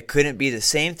it couldn't be the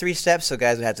same 3 steps, so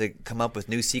guys would have to come up with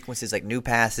new sequences, like new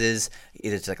passes,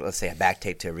 either to, like, let's say, a back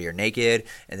take to a rear naked,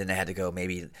 and then they had to go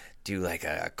maybe do like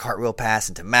a cartwheel pass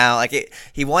into mount.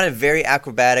 He wanted very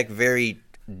acrobatic, very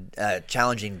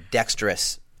challenging,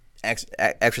 dexterous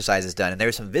exercises done, and there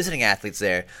were some visiting athletes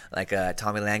there, like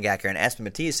Tommy Langacker and Espen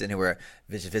Mathisen, who were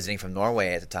visiting from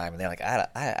Norway at the time, and they're like,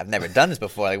 I've never done this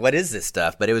before. Like, what is this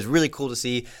stuff? But it was really cool to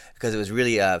see because it was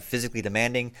really physically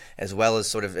demanding as well as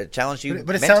sort of it challenged you.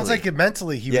 But it sounds like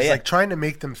mentally he was like trying to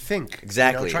make them think.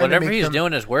 Exactly. Whatever he's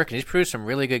doing is working. He's produced some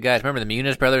really good guys. Remember the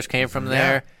Muniz brothers came from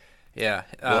there. Yeah.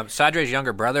 Sadre's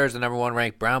younger brother is the number 1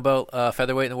 ranked brown belt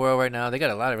featherweight in the world right now. They got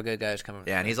a lot of good guys coming.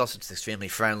 Yeah, and he's also just extremely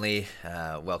friendly,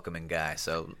 welcoming guy.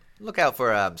 So look out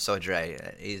for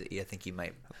Sodre. I think he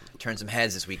might turn some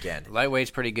heads this weekend.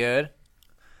 Lightweight's pretty good.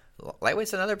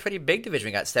 Lightweight's another pretty big division.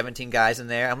 We got 17 guys in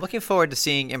there. I'm looking forward to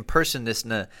seeing in person this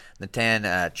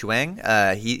Natan Chuang.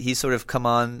 He's sort of come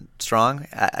on strong.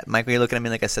 Michael, you're looking at me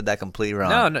like I said that completely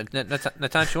wrong. No,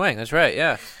 Natan Chuang. That's right.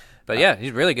 Yeah. But yeah,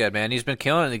 he's really good, man. He's been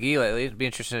killing it in the gi lately. It'd be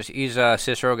interesting. He's a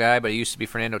Cicero guy, but he used to be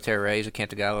Fernando Terre. He's a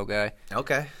Cantagallo guy.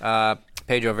 Okay.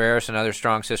 Pedro Veras, another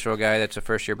strong Cicero guy. That's a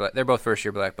first-year black. They're both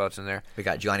first-year black belts in there. We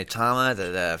got Giovanni Tama,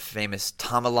 the famous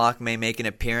Tomahawk may make an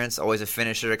appearance. Always a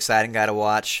finisher, exciting guy to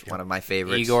watch. One of my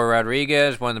favorites. Igor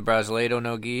Rodriguez won the Brasileiro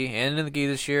no gi and in the gi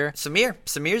this year.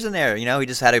 Samir's in there. He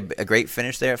just had a great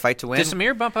finish there at Fight to Win. Did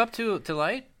Samir bump up to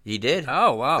light? He did.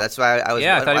 Oh, wow. That's why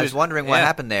I was wondering what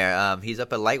happened there. He's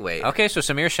up at lightweight. Okay, so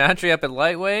Samir Chantry up at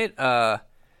lightweight.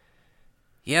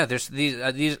 There's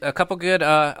these a couple good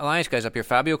Alliance guys up here.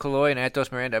 Fabio Caloi and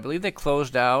Atos Miranda. I believe they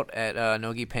closed out at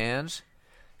Nogi Pans.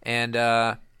 And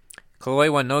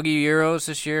Caloi won Nogi Euros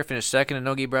this year, finished second in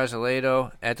Nogi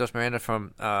Brasileiro. Atos Miranda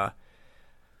from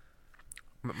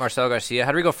Marcelo Garcia.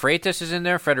 Rodrigo Freitas is in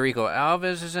there. Federico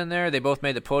Alves is in there. They both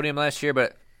made the podium last year,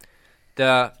 but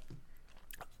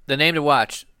the name to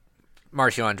watch,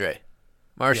 Marcio Andre.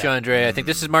 Andre. I think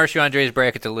this is Marcio Andre's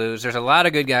bracket to lose. There's a lot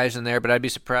of good guys in there, but I'd be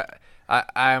surprised.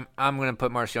 I'm going to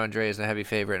put Marcio Andre as the heavy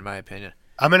favorite in my opinion.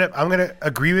 I'm gonna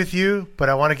agree with you, but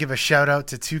I want to give a shout out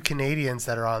to 2 Canadians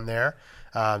that are on there,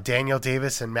 Daniel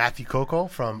Davis and Matthew Coco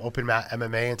from Open Mat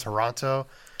MMA in Toronto,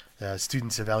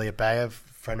 students of Elliot Bayev,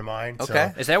 friend of mine.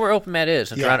 Okay, is that where Open Mat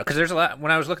is in Toronto? Because there's a lot.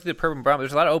 When I was looking at the Purple Brown,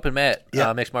 there's a lot of Open Mat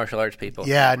mixed martial arts people.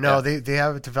 Yeah, no, they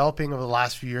have it developing over the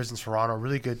last few years in Toronto.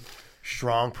 Really good,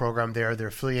 strong program there. They're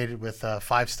affiliated with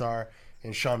 5-Star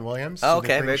and Sean Williams. Oh,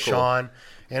 okay, very cool. Sean,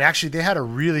 and actually they had a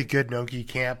really good no-gi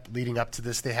camp leading up to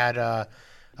this. They had,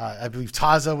 I believe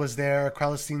Taza was there.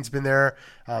 Krelestein's been there.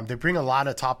 They bring a lot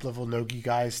of top-level no-gi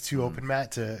guys to Open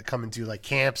Mat to come and do like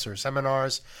camps or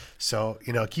seminars. So,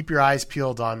 keep your eyes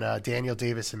peeled on Daniel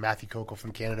Davis and Matthew Coco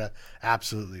from Canada.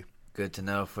 Absolutely. Good to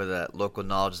know for the local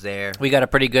knowledge there. We got a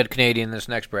pretty good Canadian in this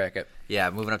next bracket. Yeah,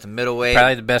 moving up to middleweight.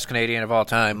 Probably the best Canadian of all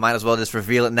time. Might as well just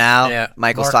reveal it now. Yeah.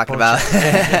 Michael's talking about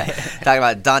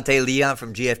Dante Leon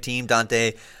from GF Team.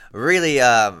 Dante really,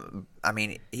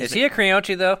 is he a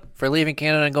Criochi, though, for leaving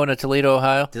Canada and going to Toledo,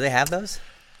 Ohio? Do they have those?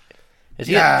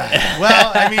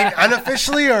 Well,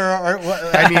 unofficially,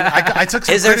 I took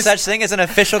some. Is there such thing as an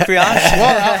official Crioche?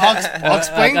 Well, I'll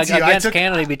explain to you. Against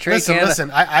Canada, betrayed Canada.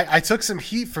 Listen. I took some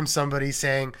heat from somebody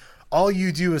saying all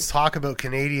you do is talk about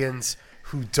Canadians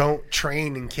who don't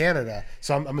train in Canada.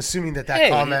 So I'm assuming that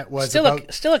comment was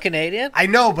still a Canadian. I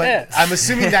know, but I'm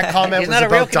assuming that comment was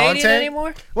about Dante. Canadian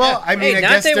anymore? Well, I mean, I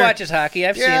guess Dante watches hockey.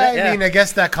 I've seen it. I mean, I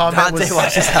guess that comment Dante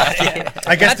watches hockey.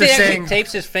 I guess Dante they're saying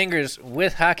tapes his fingers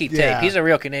with hockey tape. Yeah. He's a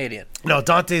real Canadian. No,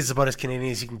 Dante's about as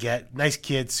Canadian as you can get. Nice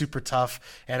kid, super tough,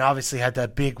 and obviously had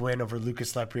that big win over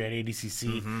Lucas Lepre at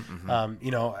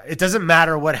ADCC. It doesn't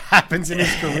matter what happens in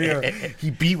his career.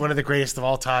 He beat one of the greatest of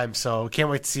all time, so can't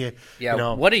wait to see it. Yeah,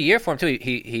 what a year for him, too.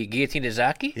 He guillotined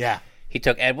Izaki. Yeah. He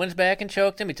took Edwin's back and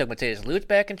choked him. He took Mateus Lutz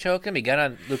back and choked him. He got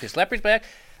on Lucas Lepre's back.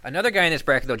 Another guy in this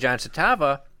bracket, though, John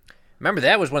Satava. Remember,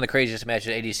 that was one of the craziest matches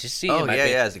at ADCC. Oh,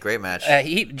 yeah, it's a great match.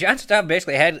 John Satava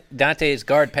basically had Dante's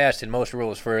guard passed in most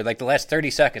rules for like the last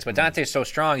 30 seconds, but Dante's so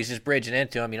strong, he's just bridging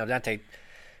into him. Dante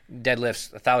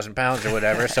deadlifts 1,000 pounds or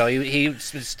whatever, so he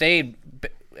stayed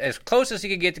as close as he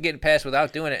could get to getting past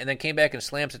without doing it, and then came back and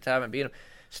slammed Satava and beat him.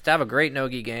 Satava, great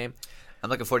no-gi game. I'm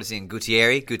looking forward to seeing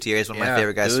Gutierrez. Gutierrez is one of my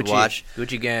favorite guys to watch.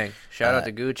 Gucci gang. Shout out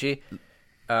to Gucci.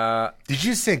 Did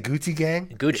you say Gucci gang?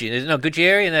 Gucci. No,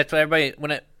 Gutierrez, and that's what everybody,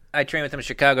 when I train with him in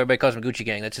Chicago, everybody calls him Gucci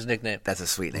gang. That's his nickname. That's a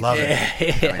sweet nickname. Love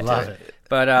it. Love it.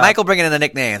 But Michael bringing in the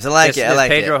nicknames. I like it.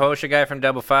 Pedro Hosha guy from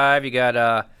Double Five. You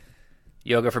got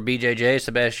Yoga for BJJ,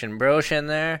 Sebastian Broch in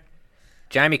there.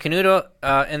 Jaime Canuto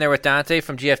in there with Dante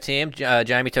from GF Team.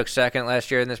 Jaime took second last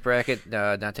year in this bracket.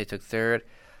 Dante took third.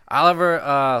 Oliver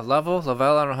Lovell, I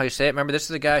don't know how you say it. Remember, this is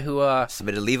the guy who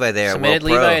submitted Levi there. Submitted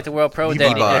Levi at the World Pro.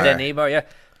 That knee bar, yeah.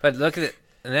 But look at it.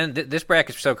 And then this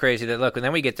bracket's so crazy that, look, and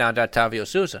then we get down to Otavio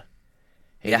Souza.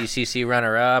 ADCC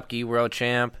runner-up, Gi World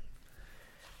champ.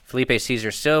 Felipe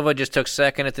Cesar Silva just took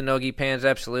second at the Nogi Pans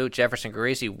Absolute. Jefferson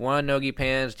Gracie won Nogi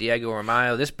Pans. Diego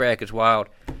Romayo. This bracket's wild.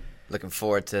 Looking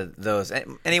forward to those.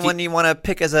 Anyone you want to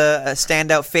pick as a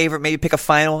standout favorite? Maybe pick a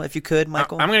final if you could,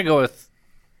 Michael. I'm going to go with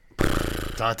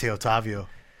Dante Ottavio.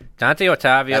 Dante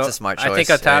Ottavio. That's a smart choice. I think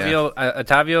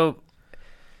Ottavio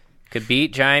could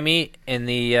beat Jaime in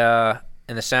the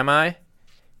semi,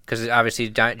 because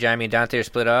obviously Jaime and Dante are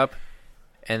split up.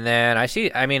 And then I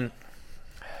think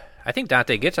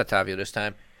Dante gets Ottavio this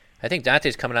time. I think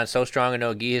Dante's coming on so strong in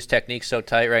Nogi. His technique's so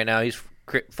tight right now. He's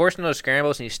forcing those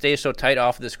scrambles, and he stays so tight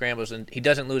off of the scrambles, and he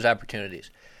doesn't lose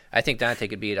opportunities. I think Dante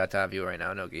could beat Ottavio right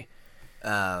now, Nogi.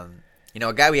 A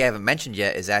guy we haven't mentioned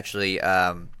yet is actually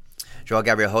Joel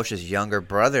Gabriel Rocha's younger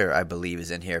brother, I believe, is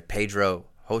in here. Pedro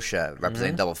Rocha,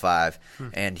 representing Double Five,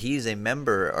 and he's a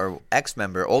member or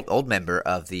ex-member, old member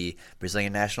of the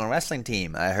Brazilian national wrestling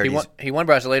team. I heard he won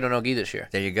Brasileiro Nogi this year.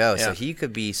 There you go. Yeah. So he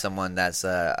could be someone that's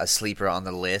a sleeper on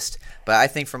the list. But I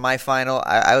think for my final,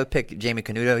 I would pick Jamie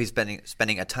Canuto. He's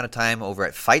spending a ton of time over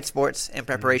at Fight Sports in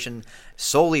preparation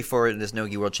solely for this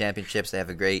Nogi World Championships. They have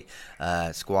a great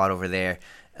squad over there.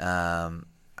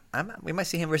 We might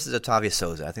see him versus Otavio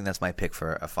Souza. I think that's my pick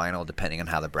for a final, depending on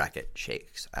how the bracket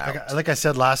shakes out. Like I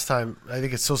said last time, I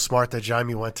think it's so smart that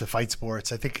Jaime went to Fight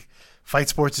Sports. I think Fight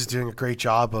Sports is doing a great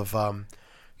job of,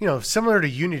 similar to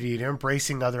Unity, they're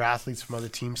embracing other athletes from other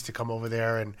teams to come over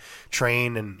there and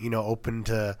train and, open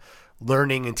to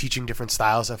learning and teaching different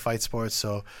styles at Fight Sports.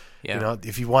 So,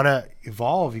 if you want to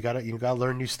evolve, you gotta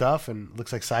learn new stuff. And it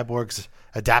looks like Cyborg's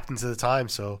adapting to the time.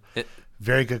 So.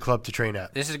 Very good club to train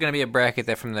at. This is going to be a bracket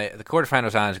that from the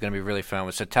quarterfinals on is going to be really fun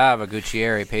with Satava,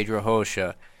 Gutierrez, Pedro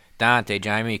Rocha, Dante,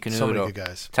 Jaime Canuto, so many good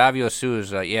guys. Otavio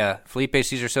Souza, Felipe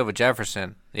Cesar Silva,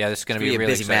 Jefferson. Yeah, this is going to be a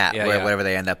really busy mat, exciting. whatever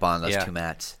they end up on, those two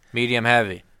mats. Medium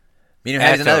heavy. Medium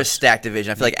heavy is another stacked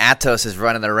division. I feel like Atos is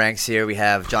running the ranks here. We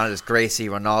have Jonathan Gracie,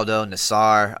 Ronaldo,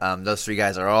 Nassar. Those three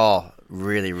guys are all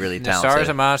really, really talented. Nassar is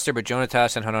a monster, but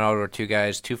Jonatas and Ronaldo are two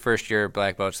guys, two first-year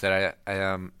black belts that I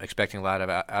am expecting a lot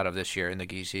out of this year in the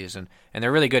gi season. And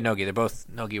they're really good Nogi. They're both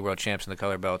Nogi world champs in the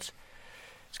color belts.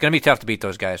 It's going to be tough to beat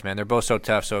those guys, man. They're both so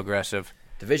tough, so aggressive.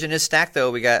 Division is stacked,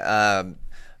 though. We got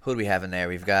who do we have in there?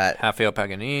 We've got Rafael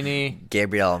Paganini.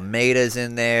 Gabriel Almeida's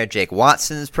in there. Jake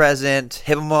Watson's present.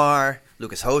 Hibamar.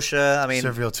 Lucas Rocha.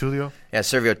 Servio Tulio. Yeah,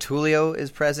 Servio Tulio is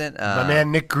present. My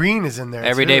man Nick Green is in there.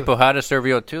 Everyday too. Pojada,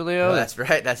 Servio Tulio. Oh, that's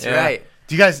right. That's right.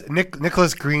 Do you guys,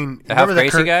 Nicholas Green? The half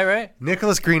crazy guy, right?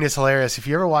 Nicholas Green is hilarious. If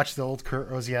you ever watch the old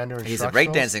Kurt Rosiander, he's a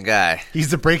breakdancing guy. He's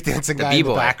the breakdancing guy in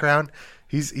the background.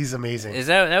 He's amazing. Is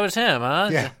that was him? Huh?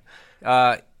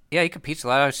 Yeah. He competes a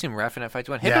lot. I've seen him reffing at Fight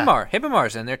 1. Yeah.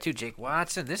 Hibamar's in there too. Jake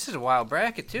Watson. This is a wild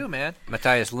bracket too, man.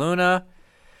 Matthias Luna.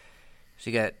 So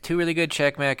you got two really good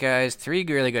checkmat guys, three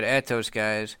really good Atos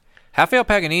guys. Rafael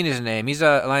Paganini's name. He's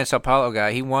a Alliance Sao Paulo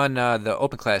guy. He won the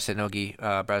open class at Nogi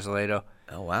Brasileiro.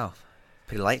 Oh, wow.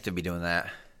 Pretty light to be doing that.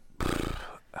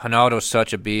 Ronaldo's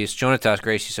such a beast. Jonatas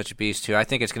Gracie's such a beast, too. I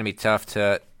think it's going to be tough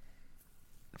to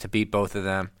beat both of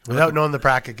them. Without knowing the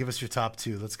bracket, give us your top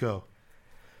two. Let's go.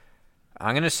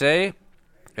 I'm going to say,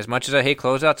 as much as I hate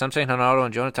closeouts, I'm saying Ronaldo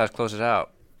and Jonatas close it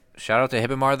out. Shout out to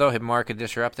Hibamar, though. Hibamar could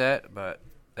disrupt that, but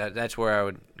that's where I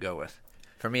would go with.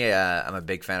 For me, I'm a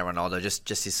big fan of Ronaldo.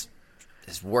 Just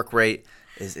his work rate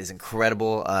is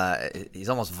incredible. He's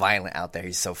almost violent out there.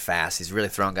 He's so fast. He's really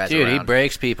throwing guys around. Dude, he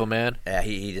breaks people, man. Yeah,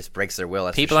 he just breaks their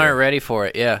will. People aren't ready for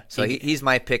it, yeah. So he's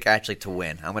my pick actually to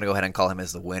win. I'm going to go ahead and call him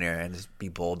as the winner and just be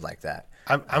bold like that.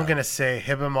 I'm going to say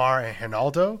Hibamar and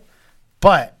Ronaldo,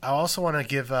 but I also want to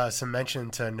give some mention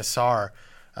to Nassar.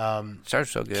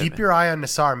 Nassar's so good. Keep your eye on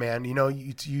Nassar, man.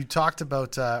 You talked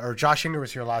about, or Josh Inger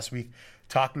was here last week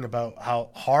talking about how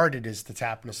hard it is to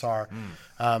tap Nassar.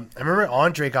 I remember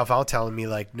Andre Galval telling me,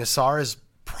 like, Nassar is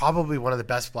probably one of the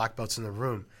best black belts in the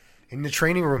room. In the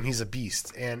training room, he's a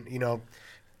beast. And,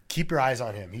 keep your eyes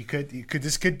on him.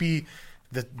 This could be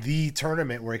the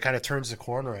tournament where he kind of turns the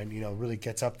corner and, really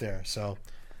gets up there. So,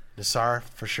 Nassar,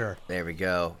 for sure. There we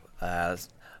go.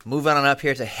 Moving on up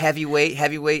here to heavyweight.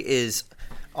 Heavyweight is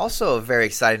also a very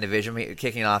exciting division.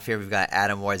 Kicking off here, we've got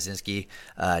Adam Warzinski.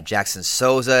 Jackson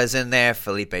Souza is in there.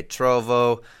 Felipe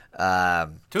Trovo.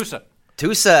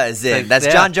 Tusa is in. That's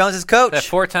John Jones' coach. That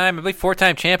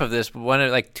four-time champ of this. Won it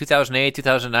like 2008,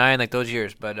 2009, like those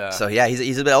years. But so, yeah,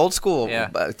 he's a bit old school,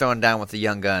 throwing down with the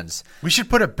young guns. We should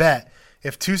put a bet.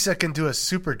 If Tusa can do a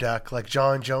super duck like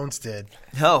John Jones did.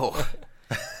 No.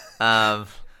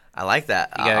 I like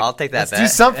that. I'll take that bet.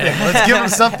 Let's do something. Let's give him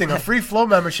something. A free flow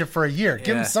membership for a year.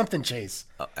 Give him something, Chase.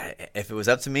 If it was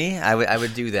up to me, I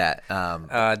would do that.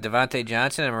 Devontae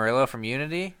Johnson and Murillo from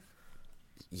Unity.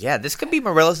 Yeah, this could be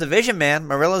Murillo's division, man.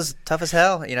 Murillo's tough as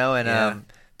hell, and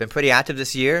been pretty active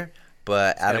this year,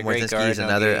 but Adam got a great Wojcinski is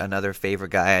guard, no another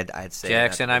favorite guy, I'd say.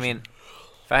 Jackson, I mean,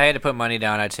 if I had to put money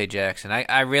down, I'd say Jackson.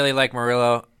 I really like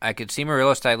Murillo. I could see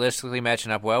Murillo stylistically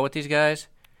matching up well with these guys.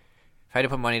 If I had to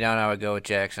put money down, I would go with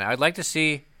Jackson. I'd like to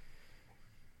see...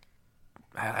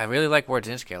 I really like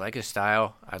Wardzinski. I like his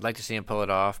style. I'd like to see him pull it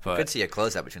off. But you could see a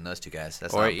closeout between those two guys.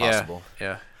 That's not impossible.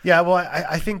 Yeah, well,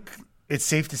 I think it's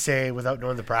safe to say, without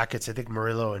knowing the brackets, I think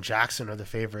Murillo and Jackson are the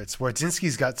favorites.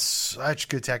 Wardzinski's got such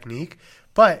good technique,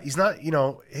 but he's not,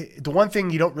 the one thing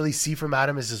you don't really see from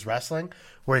Adam is his wrestling,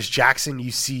 whereas Jackson,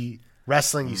 you see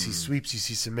wrestling, you see sweeps, you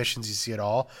see submissions, you see it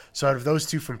all. So out of those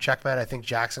two from Checkmat, I think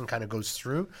Jackson kind of goes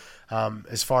through.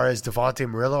 As far as Devontae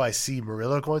Murillo, I see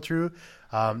Murillo going through.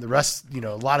 The rest,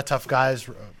 a lot of tough guys,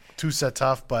 two-set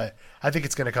tough, but I think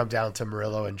it's going to come down to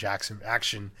Murillo and Jackson.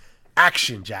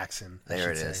 Action Jackson.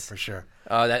 There it is. For sure.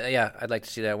 I'd like to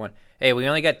see that one. Hey, we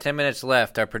only got 10 minutes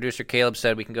left. Our producer Caleb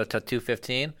said we can go till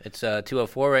 2:15. It's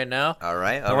 2:04 right now. All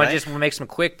right. I want to just make some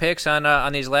quick picks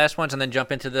on these last ones and then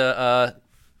jump into the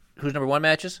who's number one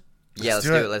matches. Let's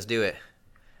do it. Let's do it.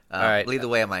 All right. Lead the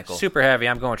way, Michael. Super heavy.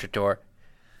 I'm going Trator.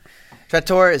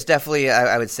 Trator is definitely,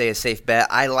 I would say, a safe bet.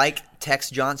 I like Tex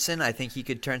Johnson. I think he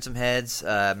could turn some heads,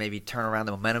 maybe turn around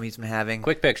the momentum he's been having.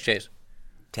 Quick picks, Chase.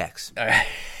 Tex. All right.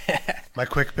 My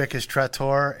quick pick is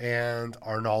Trator and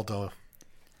Arnaldo.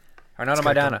 Arnaldo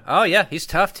Maidana. Oh, yeah. He's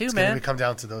tough, too, It's man. going to come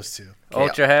down to those two.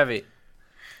 Ultra heavy.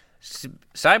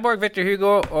 Cyborg, Victor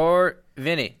Hugo, or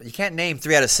Vinny? You can't name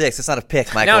 3 out of 6. That's not a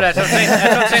pick, Michael. No, that's what I'm saying.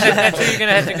 That's who you're going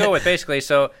to have to go with, basically.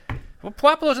 So,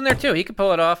 Puopolo's in there, too. He can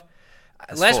pull it off.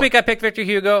 Last week I picked Victor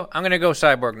Hugo. I'm going to go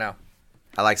Cyborg now.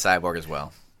 I like Cyborg as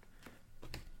well.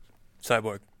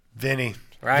 Cyborg. Vinny.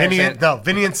 Ryan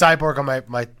Vinny and Cyborg on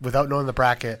my without knowing the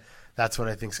bracket. That's what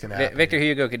I think is going to happen. Victor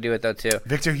Hugo could do it, though, too.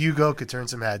 Victor Hugo could turn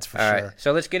some heads for All sure. right.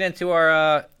 So let's get into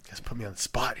our... Guys, put me on the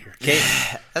spot here.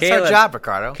 That's our job,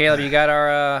 Ricardo. Caleb, you got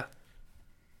our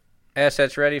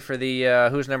assets ready for the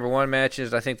who's number one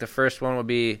matches. I think the first one will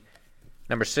be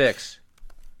number 6,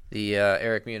 the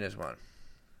Eric Muniz one.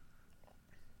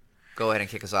 Go ahead and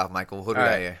kick us off, Michael. Who do we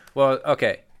got here? Well,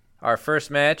 okay. Our first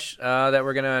match that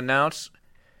we're going to announce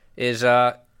is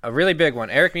a really big one.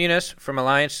 Eric Muniz from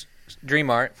Alliance Dream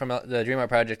Art, from the Dream Art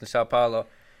Project in Sao Paulo.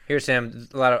 Here's him,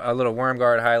 a little worm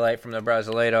guard highlight from the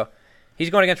Brasileiro. He's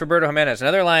going against Roberto Jimenez,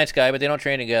 another Alliance guy, but they don't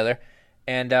train together.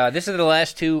 And this is the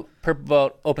last 2 Purple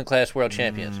Belt Open Class World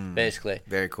Champions, basically.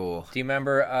 Very cool. Do you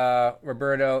remember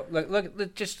Roberto?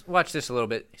 Look, just watch this a little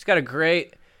bit. He's got a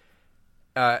great...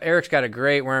 Eric's got a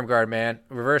great worm guard, man.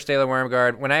 Reverse Taylor worm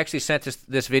guard. When I actually sent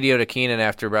this video to Keenan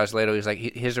after Brasileiro, he was like,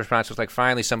 his response was like,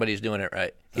 "Finally, somebody's doing it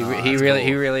right." He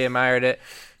really admired it.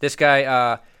 This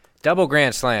guy, double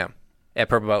Grand Slam at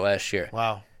Purple Belt last year.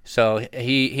 Wow. So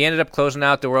he ended up closing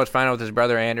out the World Final with his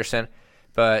brother Anderson.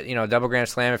 But double Grand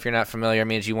Slam, if you're not familiar,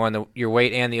 means you won your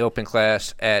weight and the open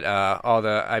class at all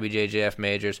the IBJJF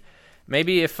majors.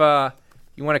 Maybe if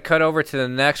you want to cut over to the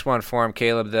next one for him,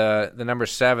 Caleb, the number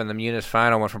 7, the Muniz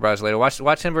final one from Brasileiro.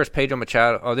 Watch him versus Pedro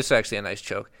Machado. Oh, this is actually a nice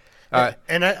choke.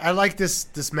 And I like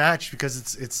this match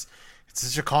because it's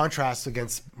such a contrast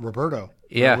against Roberto.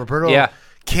 Yeah, Roberto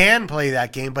can play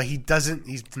that game, but he doesn't.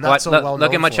 He's not so well known.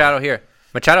 Look at Machado here.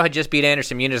 Machado had just beat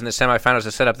Anderson Muniz in the semifinals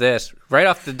to set up this. Right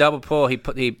off the double pull, he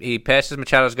passes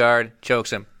Machado's guard,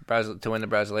 chokes him to win the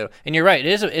Brasileiro. And you're right,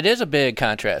 it is a big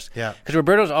contrast. Yeah. Because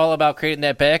Roberto's all about creating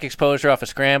that back exposure off of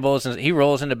scrambles, and he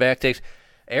rolls into back takes.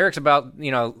 Eric's about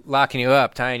locking you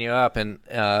up, tying you up, and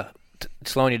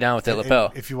slowing you down with that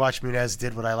lapel. If you watch, Muniz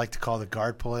did what I like to call the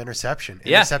guard pull interception.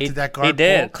 Yeah, Intercepted that guard he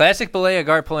did. pull. Classic Balea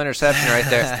guard pull interception right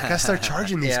there. I gotta start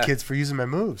charging these kids for using my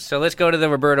moves. So let's go to the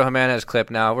Roberto Jimenez clip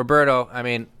now. Roberto, I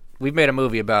mean, we've made a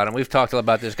movie about him. We've talked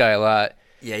about this guy a lot.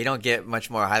 Yeah, you don't get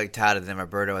much more highly touted than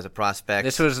Roberto as a prospect.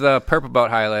 This was the Purple Belt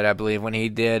highlight, I believe, when he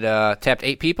did tapped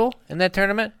 8 people in that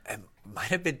tournament. It might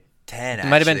have been 10, It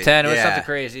might have been 10. It was something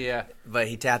crazy, yeah. But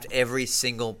he tapped every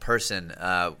single person,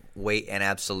 weight and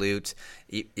absolute.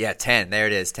 10. There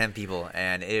it is, 10 people,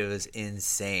 and it was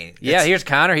insane. Yeah, here's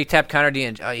Connor. He tapped Connor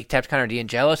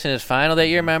D'Angelis in his final that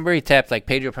year. Remember, he tapped like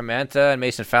Pedro Pimenta and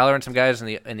Mason Fowler and some guys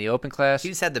in the open class. He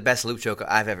just had the best loop choke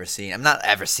I've ever seen. I'm not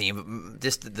ever seen, but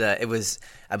just it was,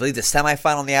 I believe, the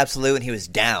semifinal in the absolute, and he was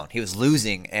down. He was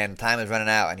losing, and time was running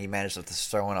out, and he managed to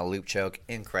throw in a loop choke.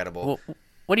 Incredible. Well,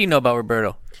 what do you know about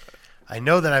Roberto? I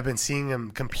know that I've been seeing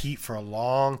him compete for a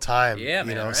long time. Yeah,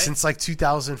 man, right? Since like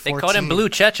 2014. They called him Blue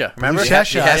Checha. Remember? Blue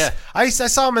Checha. Yeah. I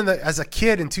saw him as a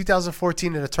kid in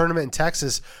 2014 at a tournament in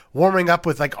Texas, warming up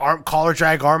with like collar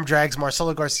drag, arm drags,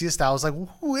 Marcelo Garcia style. I was like,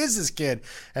 who is this kid?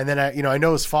 And then I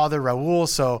know his father Raul,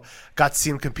 so got to see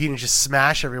him compete and just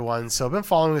smash everyone. So I've been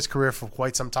following his career for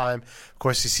quite some time. Of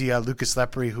course, you see Lucas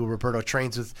Lepri, who Roberto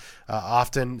trains with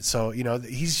often. So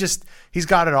he's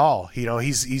got it all. He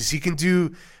can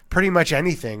do pretty much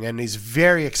anything, and he's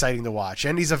very exciting to watch.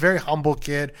 And he's a very humble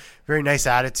kid, very nice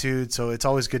attitude. So it's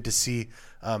always good to see,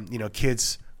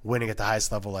 kids winning at the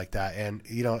highest level like that. And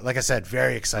like I said,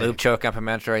 very exciting. Loop choke on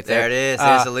Pimenta right there. There it is.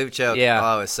 There's a loop choke. Yeah.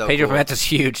 Oh, it's so Pedro cool. Pimenta's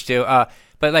huge too.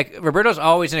 But like Roberto's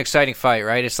always an exciting fight,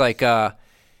 right? It's like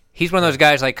he's one of those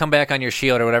guys like come back on your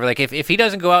shield or whatever. Like if he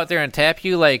doesn't go out there and tap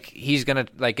you, like he's gonna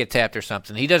like get tapped or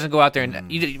something. He doesn't go out there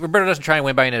and Roberto doesn't try and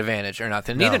win by an advantage or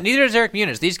nothing. No. Neither does Eric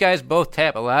Muniz. These guys both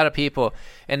tap a lot of people,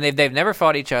 and they've never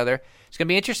fought each other. It's gonna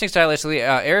be interesting stylistically.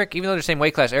 Eric, even though they're the same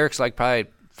weight class, Eric's like probably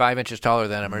 5 inches taller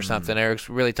than him or something. Eric's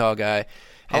a really tall guy.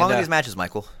 How long are these matches,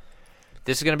 Michael?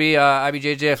 This is going to be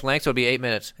IBJJF length, so it'll be 8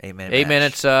 minutes. 8 minute 8 match.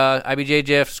 minutes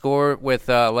IBJJF score with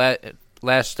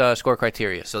last score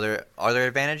criteria. So are there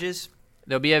advantages?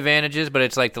 There'll be advantages, but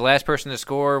it's like the last person to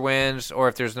score wins, or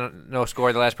if there's no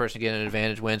score, the last person to get an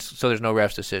advantage wins. So there's no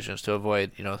refs decisions to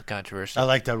avoid the controversy. I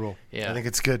like that rule. Yeah. I think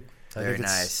it's good. Very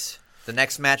nice. The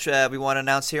next match we want to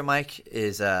announce here, Mike,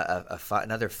 is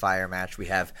another fire match. We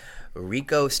have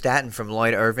Rico Staten from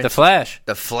Lloyd Irvin. The Flash.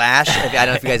 The Flash. I don't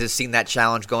know if you guys have seen that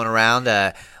challenge going around.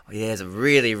 He has a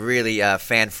really, really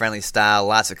fan-friendly style.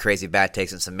 Lots of crazy back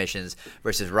takes and submissions.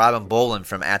 Versus Robin Boland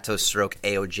from Atos Stroke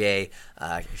AOJ.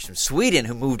 From Sweden,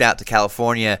 who moved out to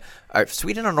California. Or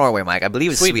Sweden or Norway, Mike? I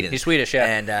believe it's Sweden. He's Swedish, yeah.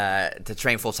 And to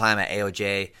train full-time at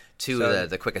AOJ. Two of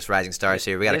the quickest rising stars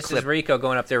here. We got a clip. This is Rico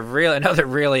going up there. Another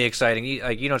really exciting.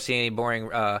 You don't see any boring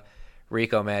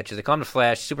Rico matches. They call him the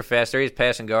Flash. Super fast. There he is,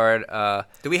 passing guard.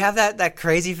 Do we have that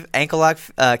crazy ankle lock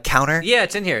counter? Yeah,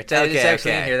 it's in here. It's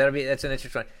actually in here. That's an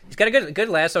interesting one. He's got a good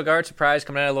lasso guard. Surprise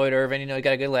coming out of Lloyd Irvin. He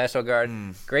got a good lasso guard.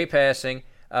 Great passing.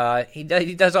 He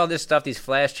does all this stuff. These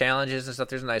flash challenges and stuff.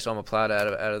 There's a nice omoplata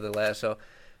out of the lasso.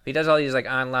 He does all these like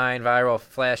online viral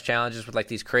flash challenges with like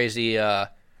these crazy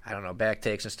back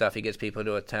takes and stuff. He gets people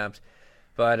to attempt.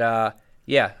 But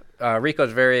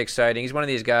Rico's very exciting. He's one of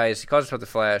these guys. He calls himself the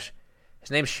Flash. His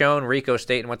name's Sean Rico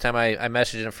Staten. One time I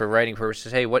messaged him for writing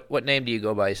purposes. Hey, what name do you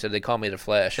go by? He said, they call me the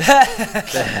Flash.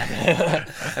 I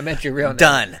meant your real name.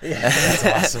 Done. Yeah, that's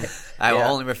awesome. I will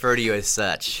only refer to you as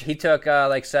such. He took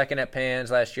second at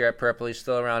Pans last year at Purple. He's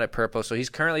still around at Purple. So he's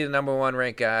currently the number 1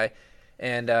 ranked guy.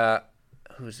 And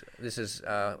this is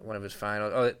one of his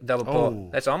finals. Oh, double pull. Oh.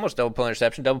 That's almost double pull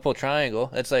interception. Double pull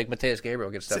triangle. That's like Mateus Gabriel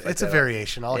gets stuff like that. It's a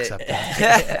variation. I'll accept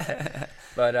that.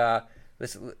 But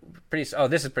this is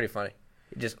pretty funny.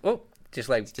 Just a little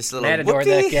whoopee. Matador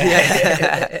that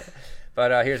guy.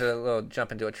 But here's a little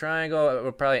jump into a triangle.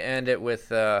 We'll probably end it with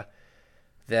that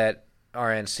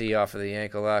RNC off of the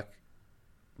ankle lock.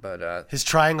 But his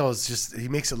triangle is he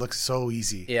makes it look so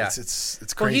easy. Yeah. It's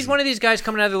crazy. well, he's one of these guys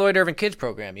coming out of the Lloyd Irvin Kids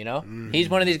program. He's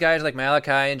one of these guys like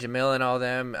Malachi and Jamil and all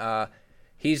them.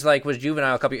 He's was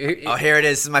juvenile a couple years. Oh, here it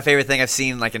is. This is my favorite thing I've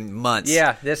seen in months.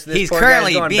 Yeah, this he's poor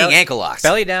currently guy's going being ankle locked.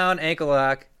 Belly down, ankle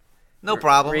lock. No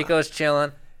problem. Rico's chilling.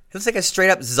 He looks like a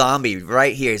straight up zombie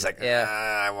right here. He's like, Yeah.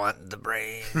 I want the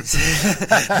brains.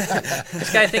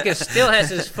 This guy, I think, still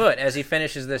has his foot as he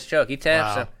finishes this choke. He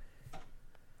taps Wow. him.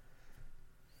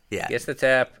 Yeah, Gets the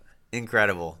tap.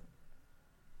 incredible.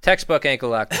 Textbook ankle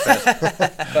lock.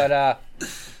 But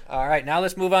all right, now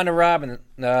let's move on to Robin,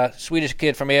 the Swedish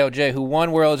kid from AOJ who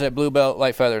won Worlds at Blue Belt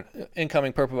Light Feather,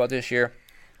 incoming purple belt this year.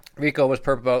 Rico was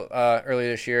purple belt earlier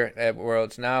this year at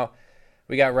Worlds. Now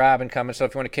we got Robin coming, so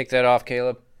if you want to kick that off,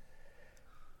 Caleb.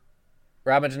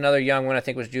 Robin's another young one, I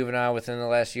think was juvenile within the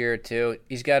last year or two.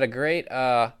 He's got a great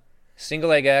single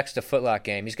leg X to footlock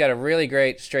game. He's got a really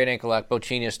great straight ankle lock,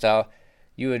 Bochinha style.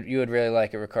 You would really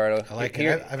like it, Ricardo. I like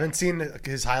it. I've been seeing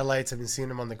his highlights. I've been seeing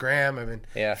him on the gram. I've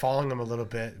been following him a little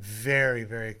bit. Very,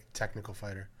 very technical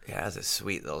fighter. Yeah, that's a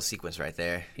sweet little sequence right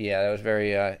there. Yeah, that was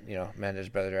very, Mendes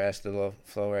brother asked the little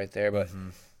flow right there. But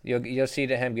you'll see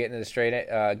him getting to the straight,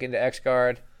 getting to X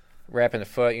guard, wrapping the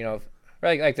foot,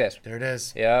 right like this. There it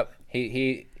is. Yep.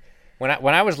 He when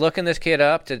I was looking this kid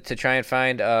up to try and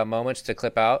find moments to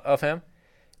clip out of him,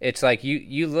 it's like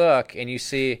you look and you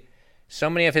see. So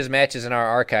many of his matches in our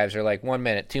archives are like 1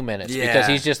 minute, 2 minutes, because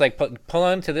he's just like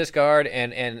pulling to this guard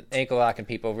and ankle locking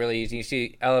people really easy. You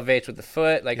see, elevates with the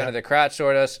foot, under the crotch,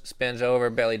 sort of spins over,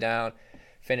 belly down,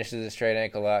 finishes a straight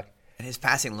ankle lock. And his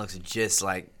passing looks just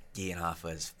like Guillen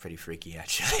Hoffa. Is pretty freaky,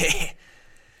 actually.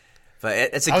 But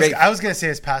it's a I great. I was going to say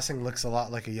his passing looks a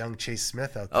lot like a young Chase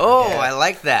Smith out there. Oh, I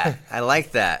like that. I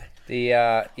like that. He's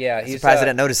Surprised I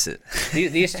didn't notice it.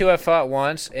 These two have fought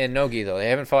once in no gi though. They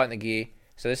haven't fought in the gi,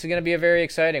 so this is going to be a very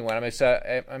exciting one. I'm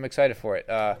excited for it.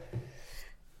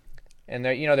 And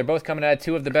they're both coming out of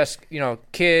two of the best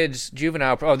kids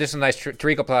juvenile. Oh, this is a nice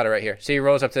Tarico Plata right here. See, he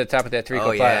rolls up to the top of that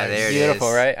Tarico Plata. Yeah, there it Beautiful,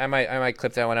 is. right? I might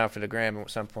clip that one out for the gram at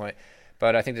some point.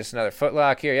 But I think there's another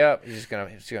footlock here. Yep, he's gonna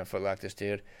footlock this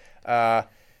dude.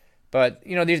 But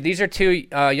these are two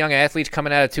young athletes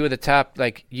coming out of two of the top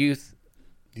youth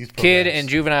kid and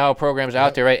juvenile programs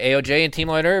out there, right? AOJ and Team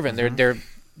Lloyd Irvin. Mm-hmm.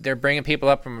 They're bringing people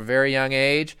up from a very young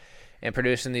age and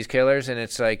producing these killers. And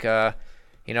it's we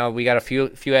got a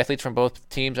few athletes from both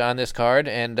teams on this card,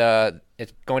 and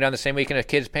it's going down the same weekend as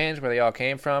Kids Pans, where they all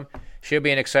came from. Should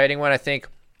be an exciting one. I think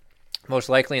most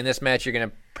likely in this match you're going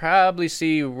to probably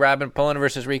see Robin Pullen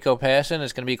versus Rico Passon.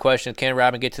 It's going to be a question, can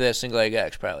Robin get to that single leg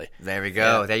X probably? There we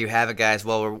go. Yeah. There you have it, guys.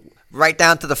 Well, we're right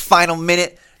down to the final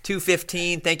minute.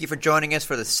 2:15. Thank you for joining us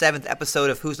for the 7th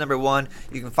episode of Who's Number One.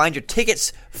 You can find your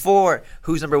tickets for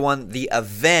Who's Number One, the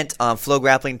event, on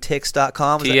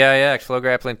flowgrapplingtix.com. TIX,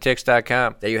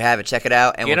 flowgrapplingtix.com. There you have it. Check it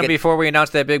out. And get them before we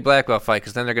announce that big black belt fight,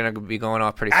 because then they're going to be going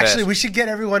off pretty fast. Actually, we should get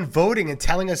everyone voting and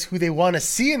telling us who they want to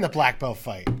see in the black belt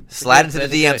fight. Slide into the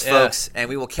DMs, folks, and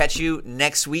we will catch you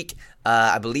next week,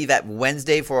 I believe at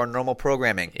Wednesday for our normal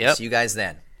programming. Yep. See you guys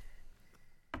then.